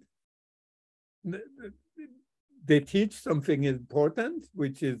 right? they teach something important,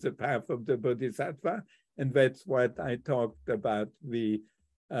 which is the path of the bodhisattva. And that's what I talked about, the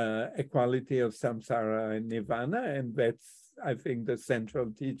equality of samsara and nirvana. And that's, I think, the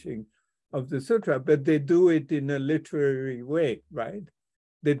central teaching of the sutra. But they do it in a literary way, right?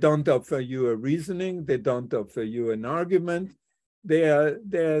 They don't offer you a reasoning. They don't offer you an argument.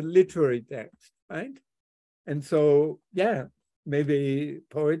 They're literary texts, right? And so, yeah, maybe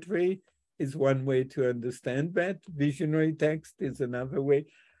poetry is one way to understand that. Visionary text is another way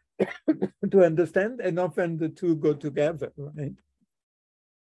to understand, and often the two go together, right?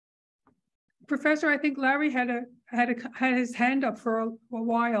 Professor, I think Larry had his hand up for a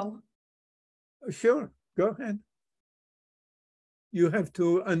while. Sure, go ahead. You have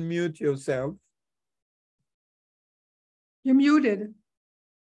to unmute yourself. You're muted.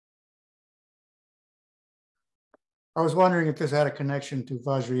 I was wondering if this had a connection to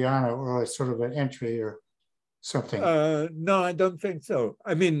Vajrayana or a sort of an entry or something. No, I don't think so.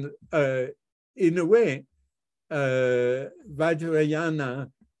 I mean, in a way, Vajrayana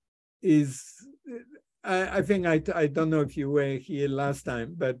is, I think, I don't know if you were here last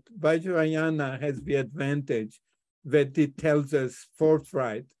time, but Vajrayana has the advantage that it tells us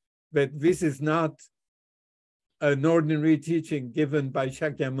forthright that this is not an ordinary teaching given by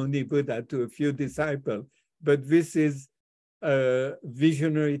Shakyamuni Buddha to a few disciples, but this is a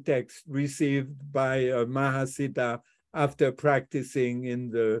visionary text received by a Mahasiddha after practicing in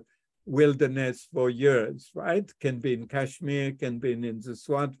the wilderness for years, right? Can be in Kashmir, can be in the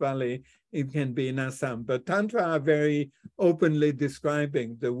Swat Valley, it can be in Assam. But Tantra are very openly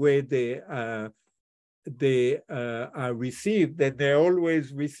describing the way they are received, that they're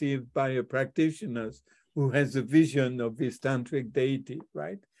always received by a practitioner who has a vision of this tantric deity,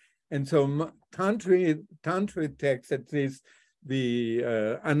 right? And so tantric texts, at least the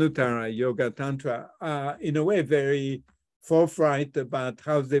Anuttara Yoga Tantra, are in a way very forthright about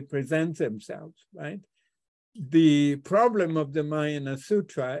how they present themselves, right? The problem of the Mahayana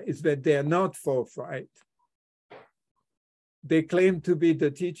Sutra is that they are not forthright. They claim to be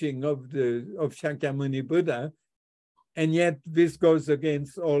the teaching of Shakyamuni Buddha, and yet this goes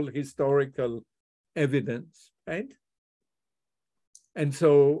against all historical evidence, right? And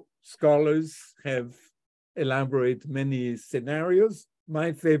so scholars have elaborated many scenarios.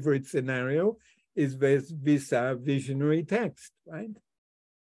 My favorite scenario is this visionary text, right?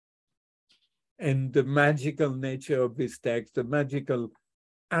 And the magical nature of this text, the magical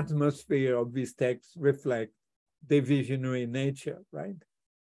atmosphere of this text reflect the visionary nature, right?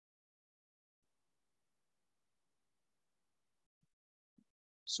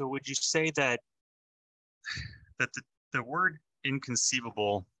 So would you say that the word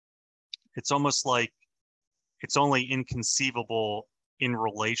inconceivable, it's almost like it's only inconceivable in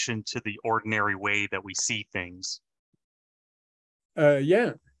relation to the ordinary way that we see things?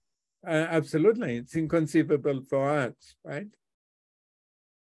 Yeah, absolutely. It's inconceivable for us, right?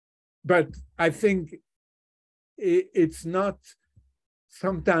 But I think it's not,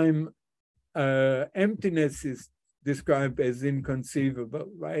 sometimes emptiness is described as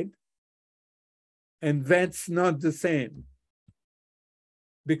inconceivable, right? And that's not the same,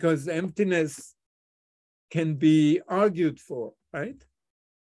 because emptiness can be argued for, right?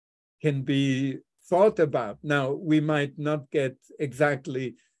 Can be thought about. Now, we might not get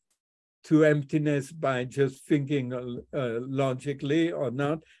exactly to emptiness by just thinking logically or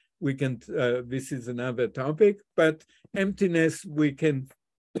not. We can, this is another topic, but emptiness, we can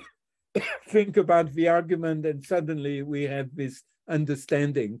think about the argument and suddenly we have this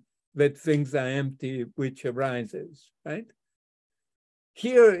understanding that things are empty, which arises, right?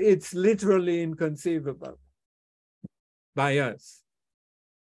 Here, it's literally inconceivable by us.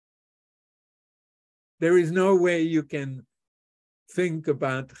 There is no way you can think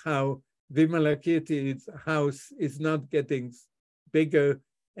about how Vimalakirti's house is not getting bigger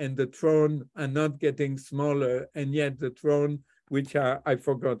and the throne are not getting smaller, and yet the throne, which are, I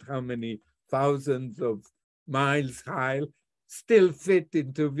forgot how many thousands of miles high, still fit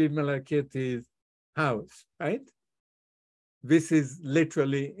into Vimalakirti's house, right? This is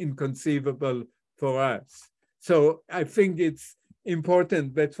literally inconceivable for us. So I think it's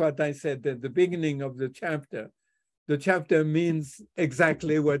important, that's what I said at the beginning of the chapter. The chapter means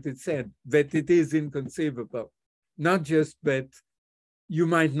exactly what it said, that it is inconceivable, not just that you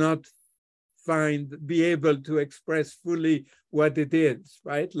might not be able to express fully what it is,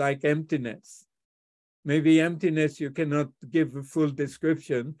 right? Like emptiness. Maybe emptiness, you cannot give a full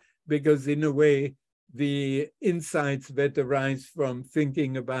description because in a way, the insights that arise from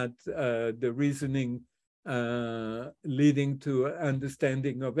thinking about the reasoning leading to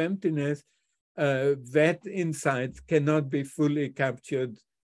understanding of emptiness that insight cannot be fully captured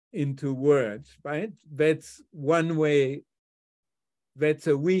into words, right? That's one way, that's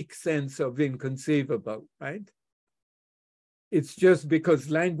a weak sense of inconceivable, right? It's just because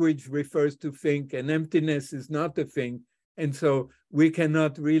language refers to thing and emptiness is not a thing. And so we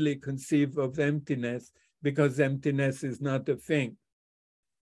cannot really conceive of emptiness because emptiness is not a thing.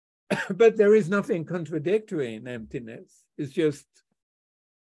 But there is nothing contradictory in emptiness. It's just,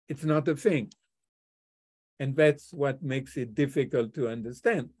 it's not a thing. And that's what makes it difficult to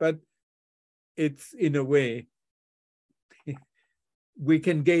understand. But it's, in a way, we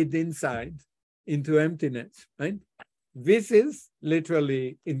can gain insight into emptiness, right? This is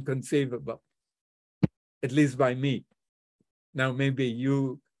literally inconceivable, at least by me. Now, maybe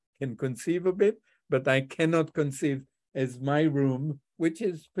you can conceive of it, but I cannot conceive as my room, which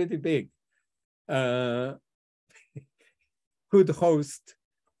is pretty big, could host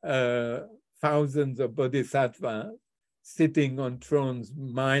thousands of bodhisattvas sitting on thrones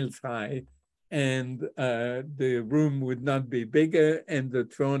miles high, and the room would not be bigger and the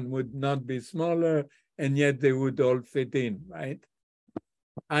throne would not be smaller, and yet they would all fit in, right?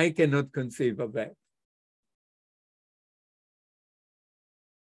 I cannot conceive of that.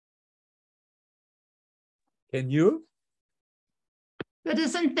 Can you? But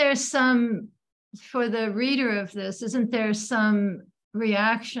isn't there some, for the reader of this, isn't there some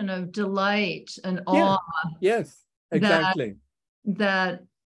reaction of delight and awe? Yes, exactly.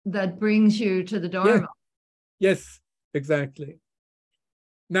 That brings you to the Dharma. Yes, exactly.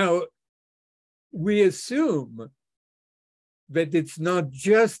 Now, we assume that it's not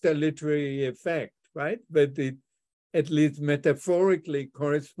just a literary effect, right? But it at least metaphorically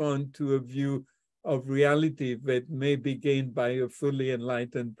corresponds to a view of reality that may be gained by a fully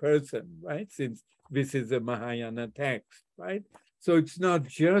enlightened person, right? Since this is a Mahayana text, right? So it's not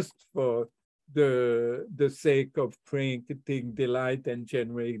just for the sake of creating delight and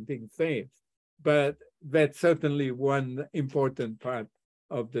generating faith, but that's certainly one important part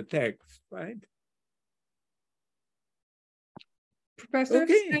of the text, right? Professor?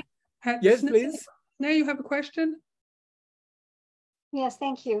 Okay. Yes, please. Now you have a question? Yes,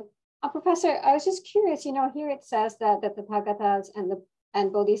 thank you. Professor, I was just curious, you know, here it says that the Tathagatas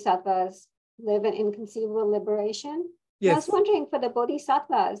and Bodhisattvas live in inconceivable liberation. Yes. I was wondering for the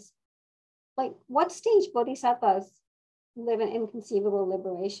Bodhisattvas, like what stage Bodhisattvas live in inconceivable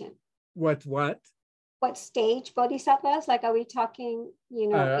liberation? What? What stage Bodhisattvas? Like, are we talking, you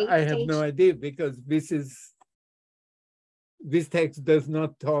know, I have no idea, because this text does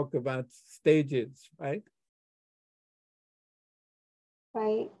not talk about stages, right?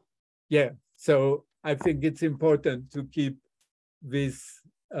 Right. Yeah, so I think it's important to keep this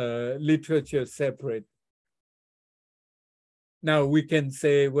literature separate. Now we can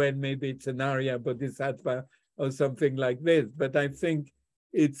say, well, maybe it's an Arya Bodhisattva or something like this, but I think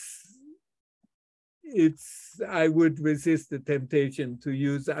I would resist the temptation to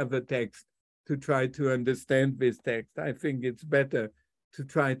use other texts to try to understand this text. I think it's better to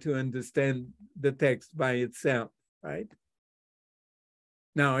try to understand the text by itself, right?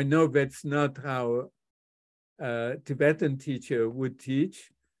 Now, I know that's not how a Tibetan teacher would teach,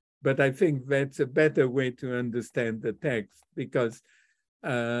 but I think that's a better way to understand the text, because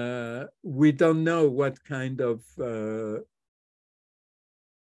we don't know what kind of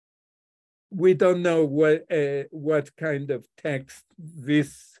text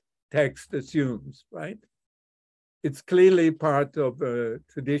this text assumes, right? It's clearly part of a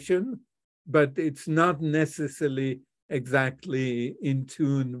tradition, but it's not necessarily exactly in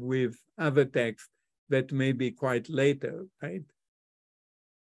tune with other texts that may be quite later, right?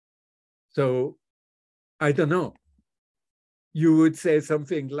 So I don't know. You would say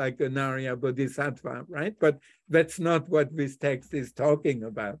something like an Arya Bodhisattva, right? But that's not what this text is talking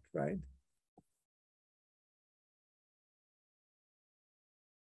about, right?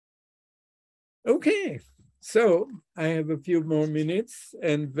 Okay, so I have a few more minutes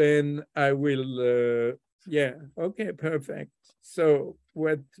and then I will, yeah, okay, perfect. So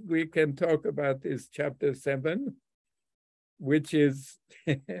what we can talk about is chapter 7, which is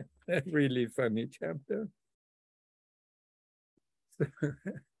a really funny chapter.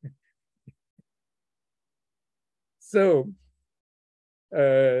 So,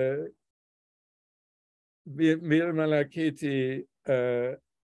 Vimalakirti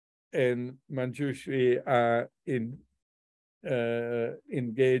and Manjushri are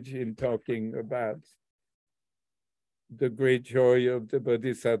engaged in talking about the great joy of the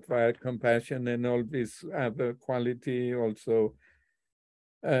bodhisattva, compassion, and all this other quality, also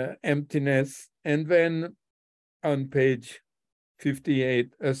emptiness. And then on page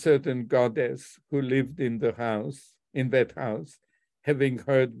 58, a certain goddess who lived in that house, having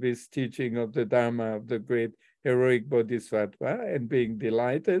heard this teaching of the Dharma of the great heroic bodhisattva, and being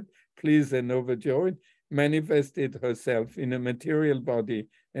delighted, pleased, and overjoyed, manifested herself in a material body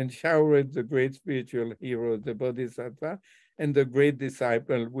and showered the great spiritual hero, the bodhisattva, and the great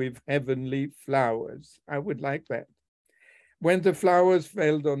disciple with heavenly flowers. I would like that. When the flowers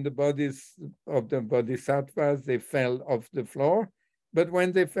fell on the bodies of the bodhisattvas, they fell off the floor. But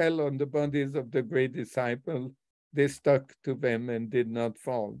when they fell on the bodies of the great disciple, they stuck to them and did not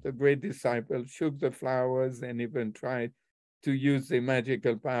fall. The great disciple shook the flowers and even tried to use the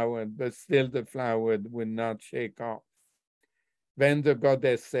magical power, but still the flower would not shake off. Then the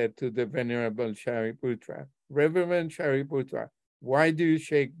goddess said to the venerable Shariputra, Reverend Shariputra, why do you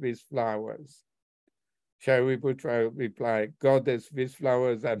shake these flowers? Shariputra replied, Goddess, these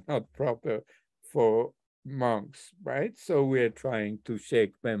flowers are not proper for monks, right? So we're trying to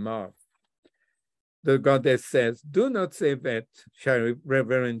shake them off. The goddess says, do not say that,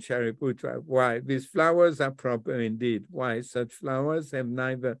 Reverend Shariputra. Why? These flowers are proper indeed. Why? Such flowers have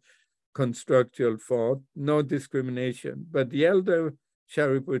neither constructual thought nor discrimination, but the elder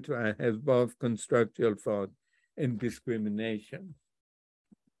Shariputra has both constructual thought and discrimination.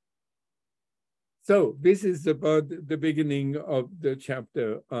 So this is about the beginning of the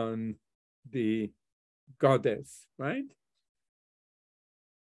chapter on the goddess, right?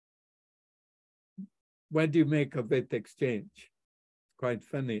 What do you make of that exchange? Quite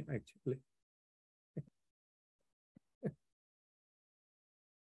funny, actually.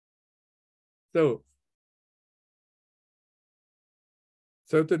 So,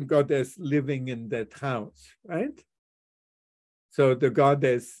 certain goddess living in that house, right? So the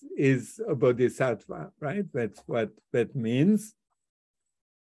goddess is a bodhisattva, right? That's what that means.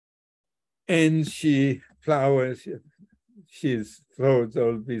 And she flowers, she throws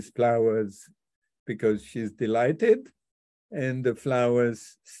all these flowers because she's delighted, and the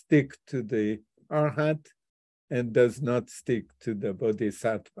flowers stick to the arhat and does not stick to the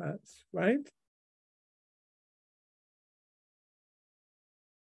bodhisattvas, right?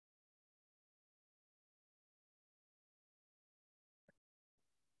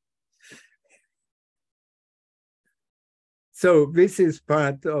 So this is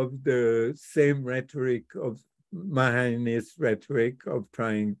part of the same rhetoric of Mahayanist rhetoric of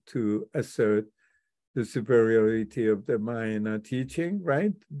trying to assert the superiority of the Mahayana teaching,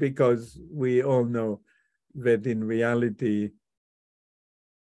 right? Because we all know that in reality,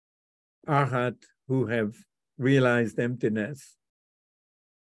 arhat who have realized emptiness,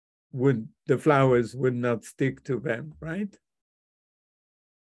 the flowers would not stick to them, right?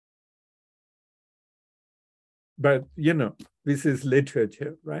 But, you know, this is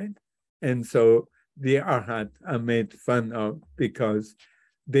literature, right? And so the arhat are made fun of because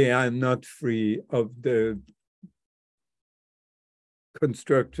they are not free of the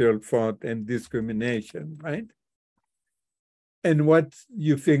constructual thought and discrimination, right? And what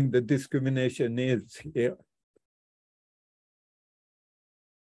you think the discrimination is here?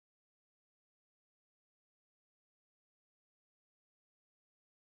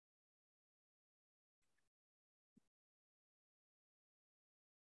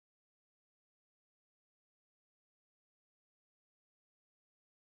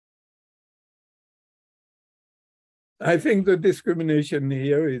 I think the discrimination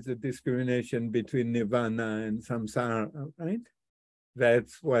here is a discrimination between nirvana and samsara, right?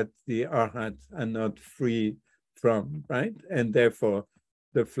 That's what the arhats are not free from, right? And therefore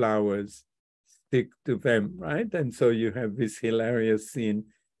the flowers stick to them, right? And so you have this hilarious scene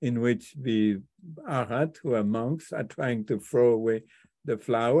in which the arhat, who are monks, are trying to throw away the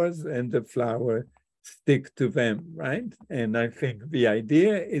flowers and the flower stick to them, right? And I think the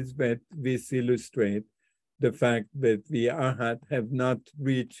idea is that this illustrates the fact that the arhat have not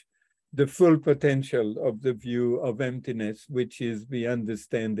reached the full potential of the view of emptiness, which is the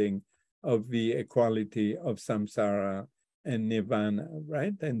understanding of the equality of samsara and nirvana,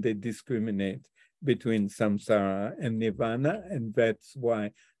 right? And they discriminate between samsara and nirvana, and that's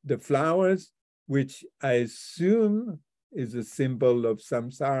why the flowers, which I assume is a symbol of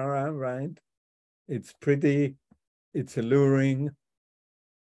samsara, right? It's pretty, it's alluring.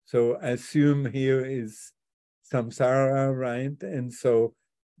 So I assume here is samsara, right? And so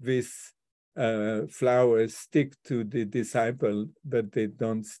these flowers stick to the disciple, but they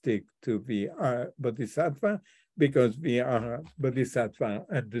don't stick to the bodhisattva, because the bodhisattva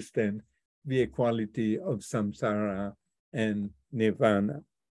understand the equality of samsara and nirvana.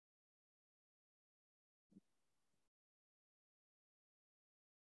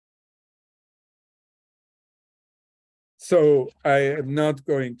 So I am not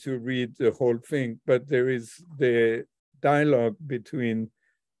going to read the whole thing, but there is the dialogue between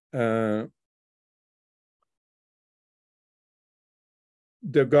the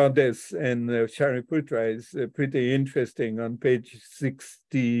goddess and Shariputra is pretty interesting. On page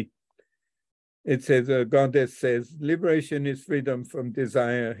 60, it says, a goddess says, liberation is freedom from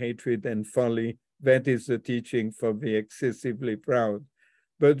desire, hatred, and folly. That is the teaching for the excessively proud.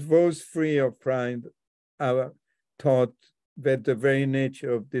 But those free of pride are taught that the very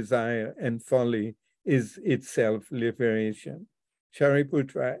nature of desire and folly is itself liberation.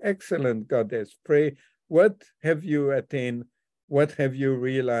 Shariputra, excellent goddess, pray, what have you attained? What have you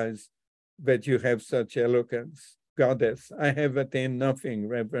realized that you have such eloquence? Goddess, I have attained nothing,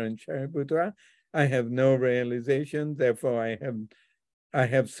 Reverend Shariputra. I have no realization, therefore I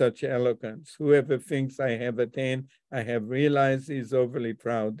have such eloquence. Whoever thinks I have attained, I have realized, is overly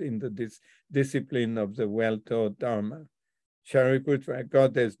proud in the discipline of the well-taught Dharma. Shariputra,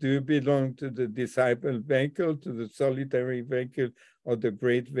 goddess, do you belong to the disciple vehicle, to the solitary vehicle, or the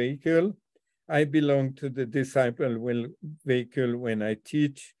great vehicle? I belong to the disciple vehicle when I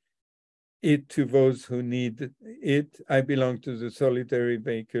teach it to those who need it. I belong to the solitary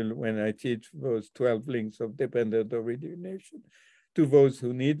vehicle when I teach those 12 links of dependent origination to those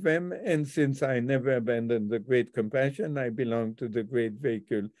who need them. And since I never abandon the great compassion, I belong to the great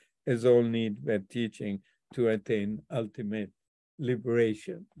vehicle as all need that teaching to attain ultimate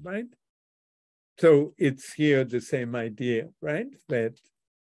liberation, right? So it's here the same idea, right? That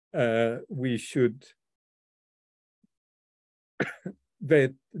we should,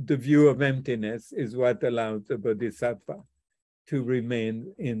 that the view of emptiness is what allows the bodhisattva to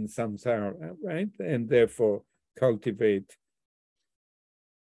remain in samsara, right? And therefore cultivate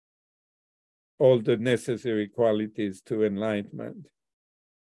all the necessary qualities to enlightenment.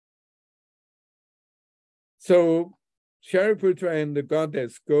 So Shariputra and the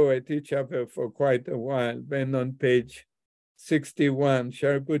goddess go at each other for quite a while. Then on page 61,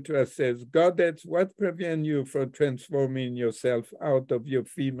 Shariputra says, goddess, what prevents you from transforming yourself out of your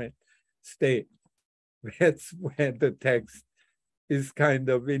female state? That's where the text is kind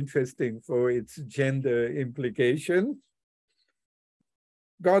of interesting for its gender implication.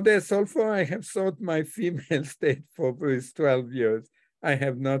 Goddess, although I have sought my female state for these 12 years, I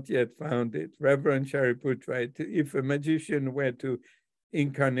have not yet found it. Reverend Shariputra, if a magician were to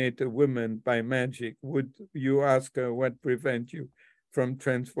incarnate a woman by magic, would you ask her what prevents you from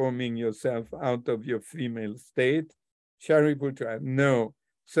transforming yourself out of your female state? Shariputra, no,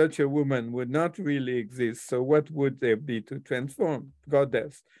 such a woman would not really exist, so what would there be to transform?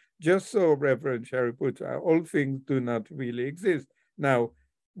 Goddess, just so, Reverend Shariputra, all things do not really exist. Now,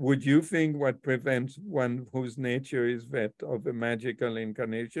 would you think what prevents one whose nature is that of a magical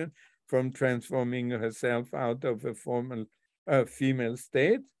incarnation from transforming herself out of a formal female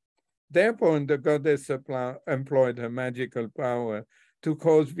state? Thereupon the goddess employed her magical power to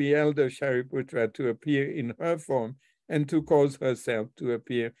cause the elder Shariputra to appear in her form and to cause herself to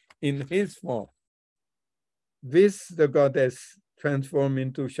appear in his form. This the goddess transformed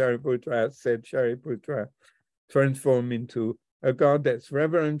into Shariputra, said Shariputra, transform into a goddess.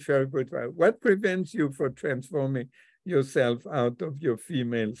 Reverend Shariputra, what prevents you from transforming yourself out of your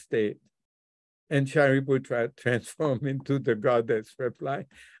female state? And Shariputra transformed into the goddess, replied,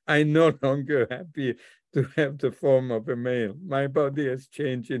 I'm no longer happy to have the form of a male. My body has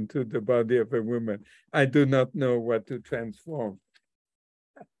changed into the body of a woman. I do not know what to transform.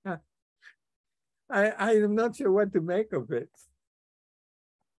 I am not sure what to make of it.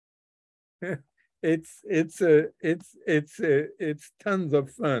 It's tons of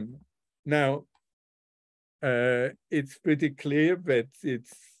fun. Now, it's pretty clear that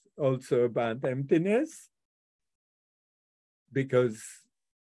it's also about emptiness, because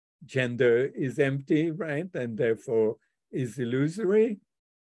gender is empty, right? And therefore is illusory.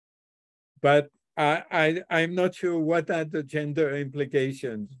 But I'm not sure what are the gender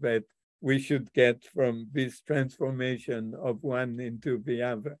implications that we should get from this transformation of one into the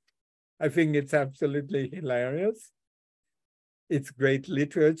other. I think it's absolutely hilarious. It's great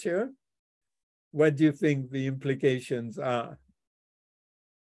literature. What do you think the implications are?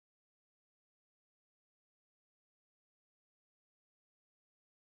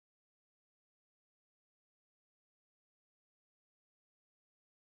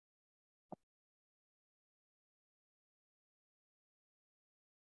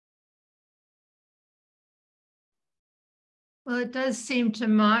 Well, it does seem to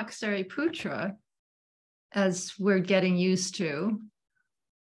mock Sariputra, as we're getting used to.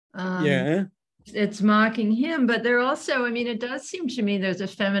 Yeah. It's mocking him, but there also, I mean, it does seem to me there's a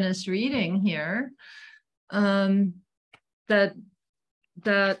feminist reading here. that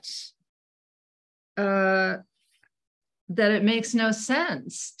it makes no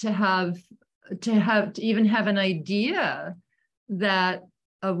sense to even have an idea that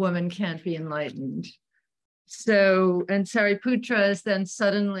a woman can't be enlightened. So, and Sariputra is then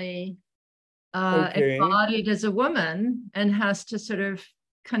suddenly embodied as a woman and has to sort of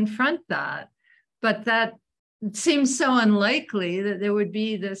confront that. But that seems so unlikely that there would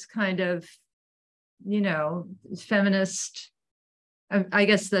be this kind of, feminist, I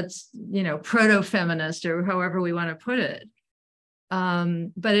guess that's, proto-feminist or however we want to put it.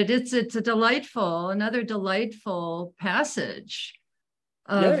 But it's another delightful passage.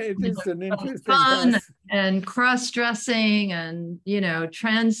 It is an interesting fun passage. And cross-dressing and,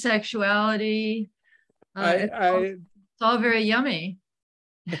 transsexuality. It's all very yummy.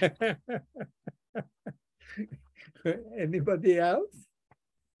 Anybody else?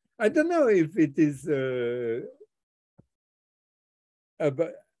 I don't know if it is,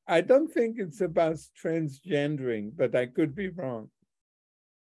 I don't think it's about transgendering, but I could be wrong.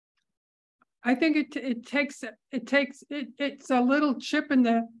 I think it's a little chip in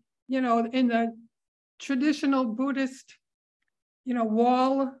the, in the traditional Buddhist,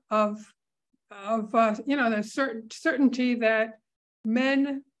 wall of the certainty that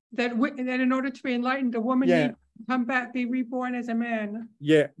men, that in order to be enlightened, a woman needs to come back, be reborn as a man.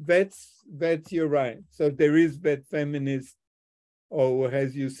 Yeah, that's you're right. So there is that feminist, or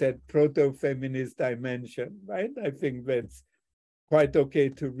as you said, proto-feminist dimension, right? I think that's quite okay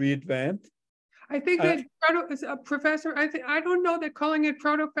to read that. I think that Professor, I don't know that calling it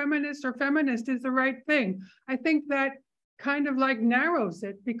proto-feminist or feminist is the right thing. I think that kind of like narrows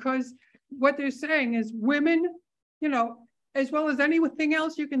it, because what they're saying is women, as well as anything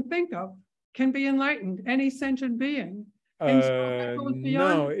else you can think of, can be enlightened, any sentient being. And so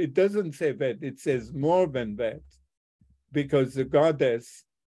no, it doesn't say that. It says more than that, because the goddess,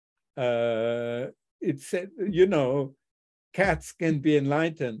 it said, cats can be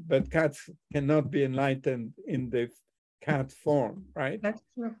enlightened, but cats cannot be enlightened in the cat form, right? That's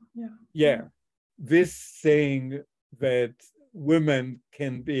true, yeah. Yeah, this saying that women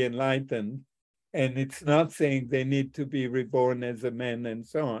can be enlightened, and it's not saying they need to be reborn as a man and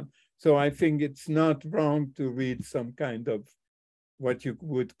so on. So I think it's not wrong to read some kind of what you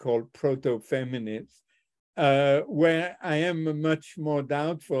would call proto-feminist. Where I am much more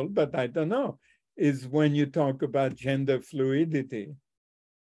doubtful, but I don't know, is when you talk about gender fluidity.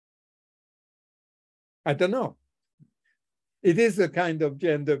 I don't know. It is a kind of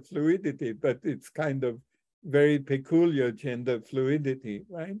gender fluidity, but it's kind of very peculiar gender fluidity,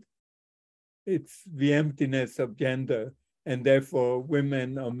 right? It's the emptiness of gender, and therefore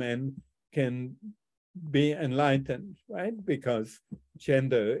women or men can be enlightened, right? Because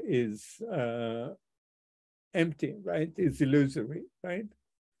gender is empty, right? It's illusory, right?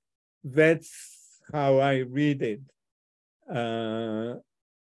 That's how I read it.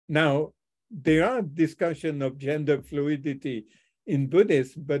 Now, there are discussions of gender fluidity in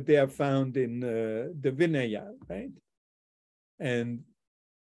Buddhism, but they are found in the Vinaya, right? And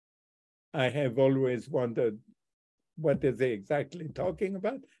I have always wondered what are they exactly talking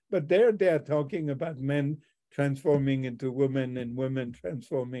about? But there they are talking about men transforming into women and women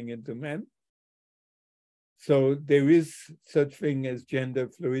transforming into men. So there is such thing as gender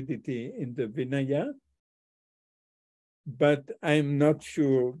fluidity in the Vinaya, but I'm not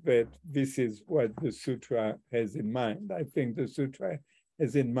sure that this is what the Sutra has in mind. I think the Sutra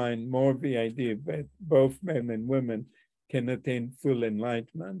has in mind more the idea that both men and women can attain full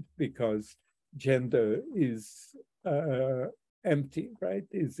enlightenment, because gender is empty, right?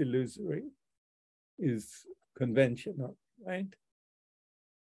 Is illusory, is conventional, right?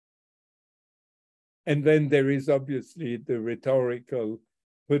 And then there is obviously the rhetorical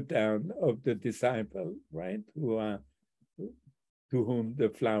put down of the disciple, right? Who are, to whom the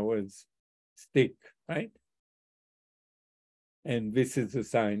flowers stick, right? And this is a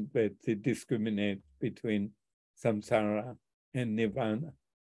sign that they discriminate between samsara and nirvana.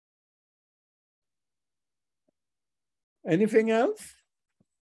 Anything else?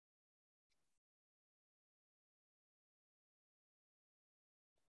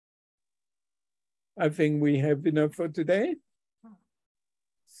 I think we have enough for today.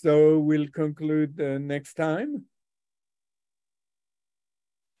 So we'll conclude next time.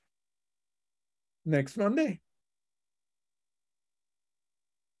 Next Monday.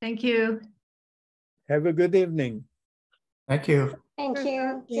 Thank you. Have a good evening. Thank you. Thank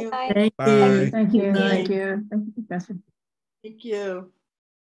you. you. Good night. Thank Bye. you. Thank you. Bye. Thank you. Thank you, Professor. Thank you.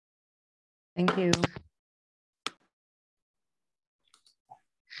 Thank you.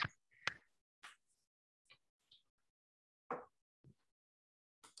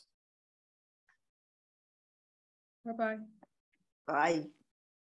 Bye-bye. Bye.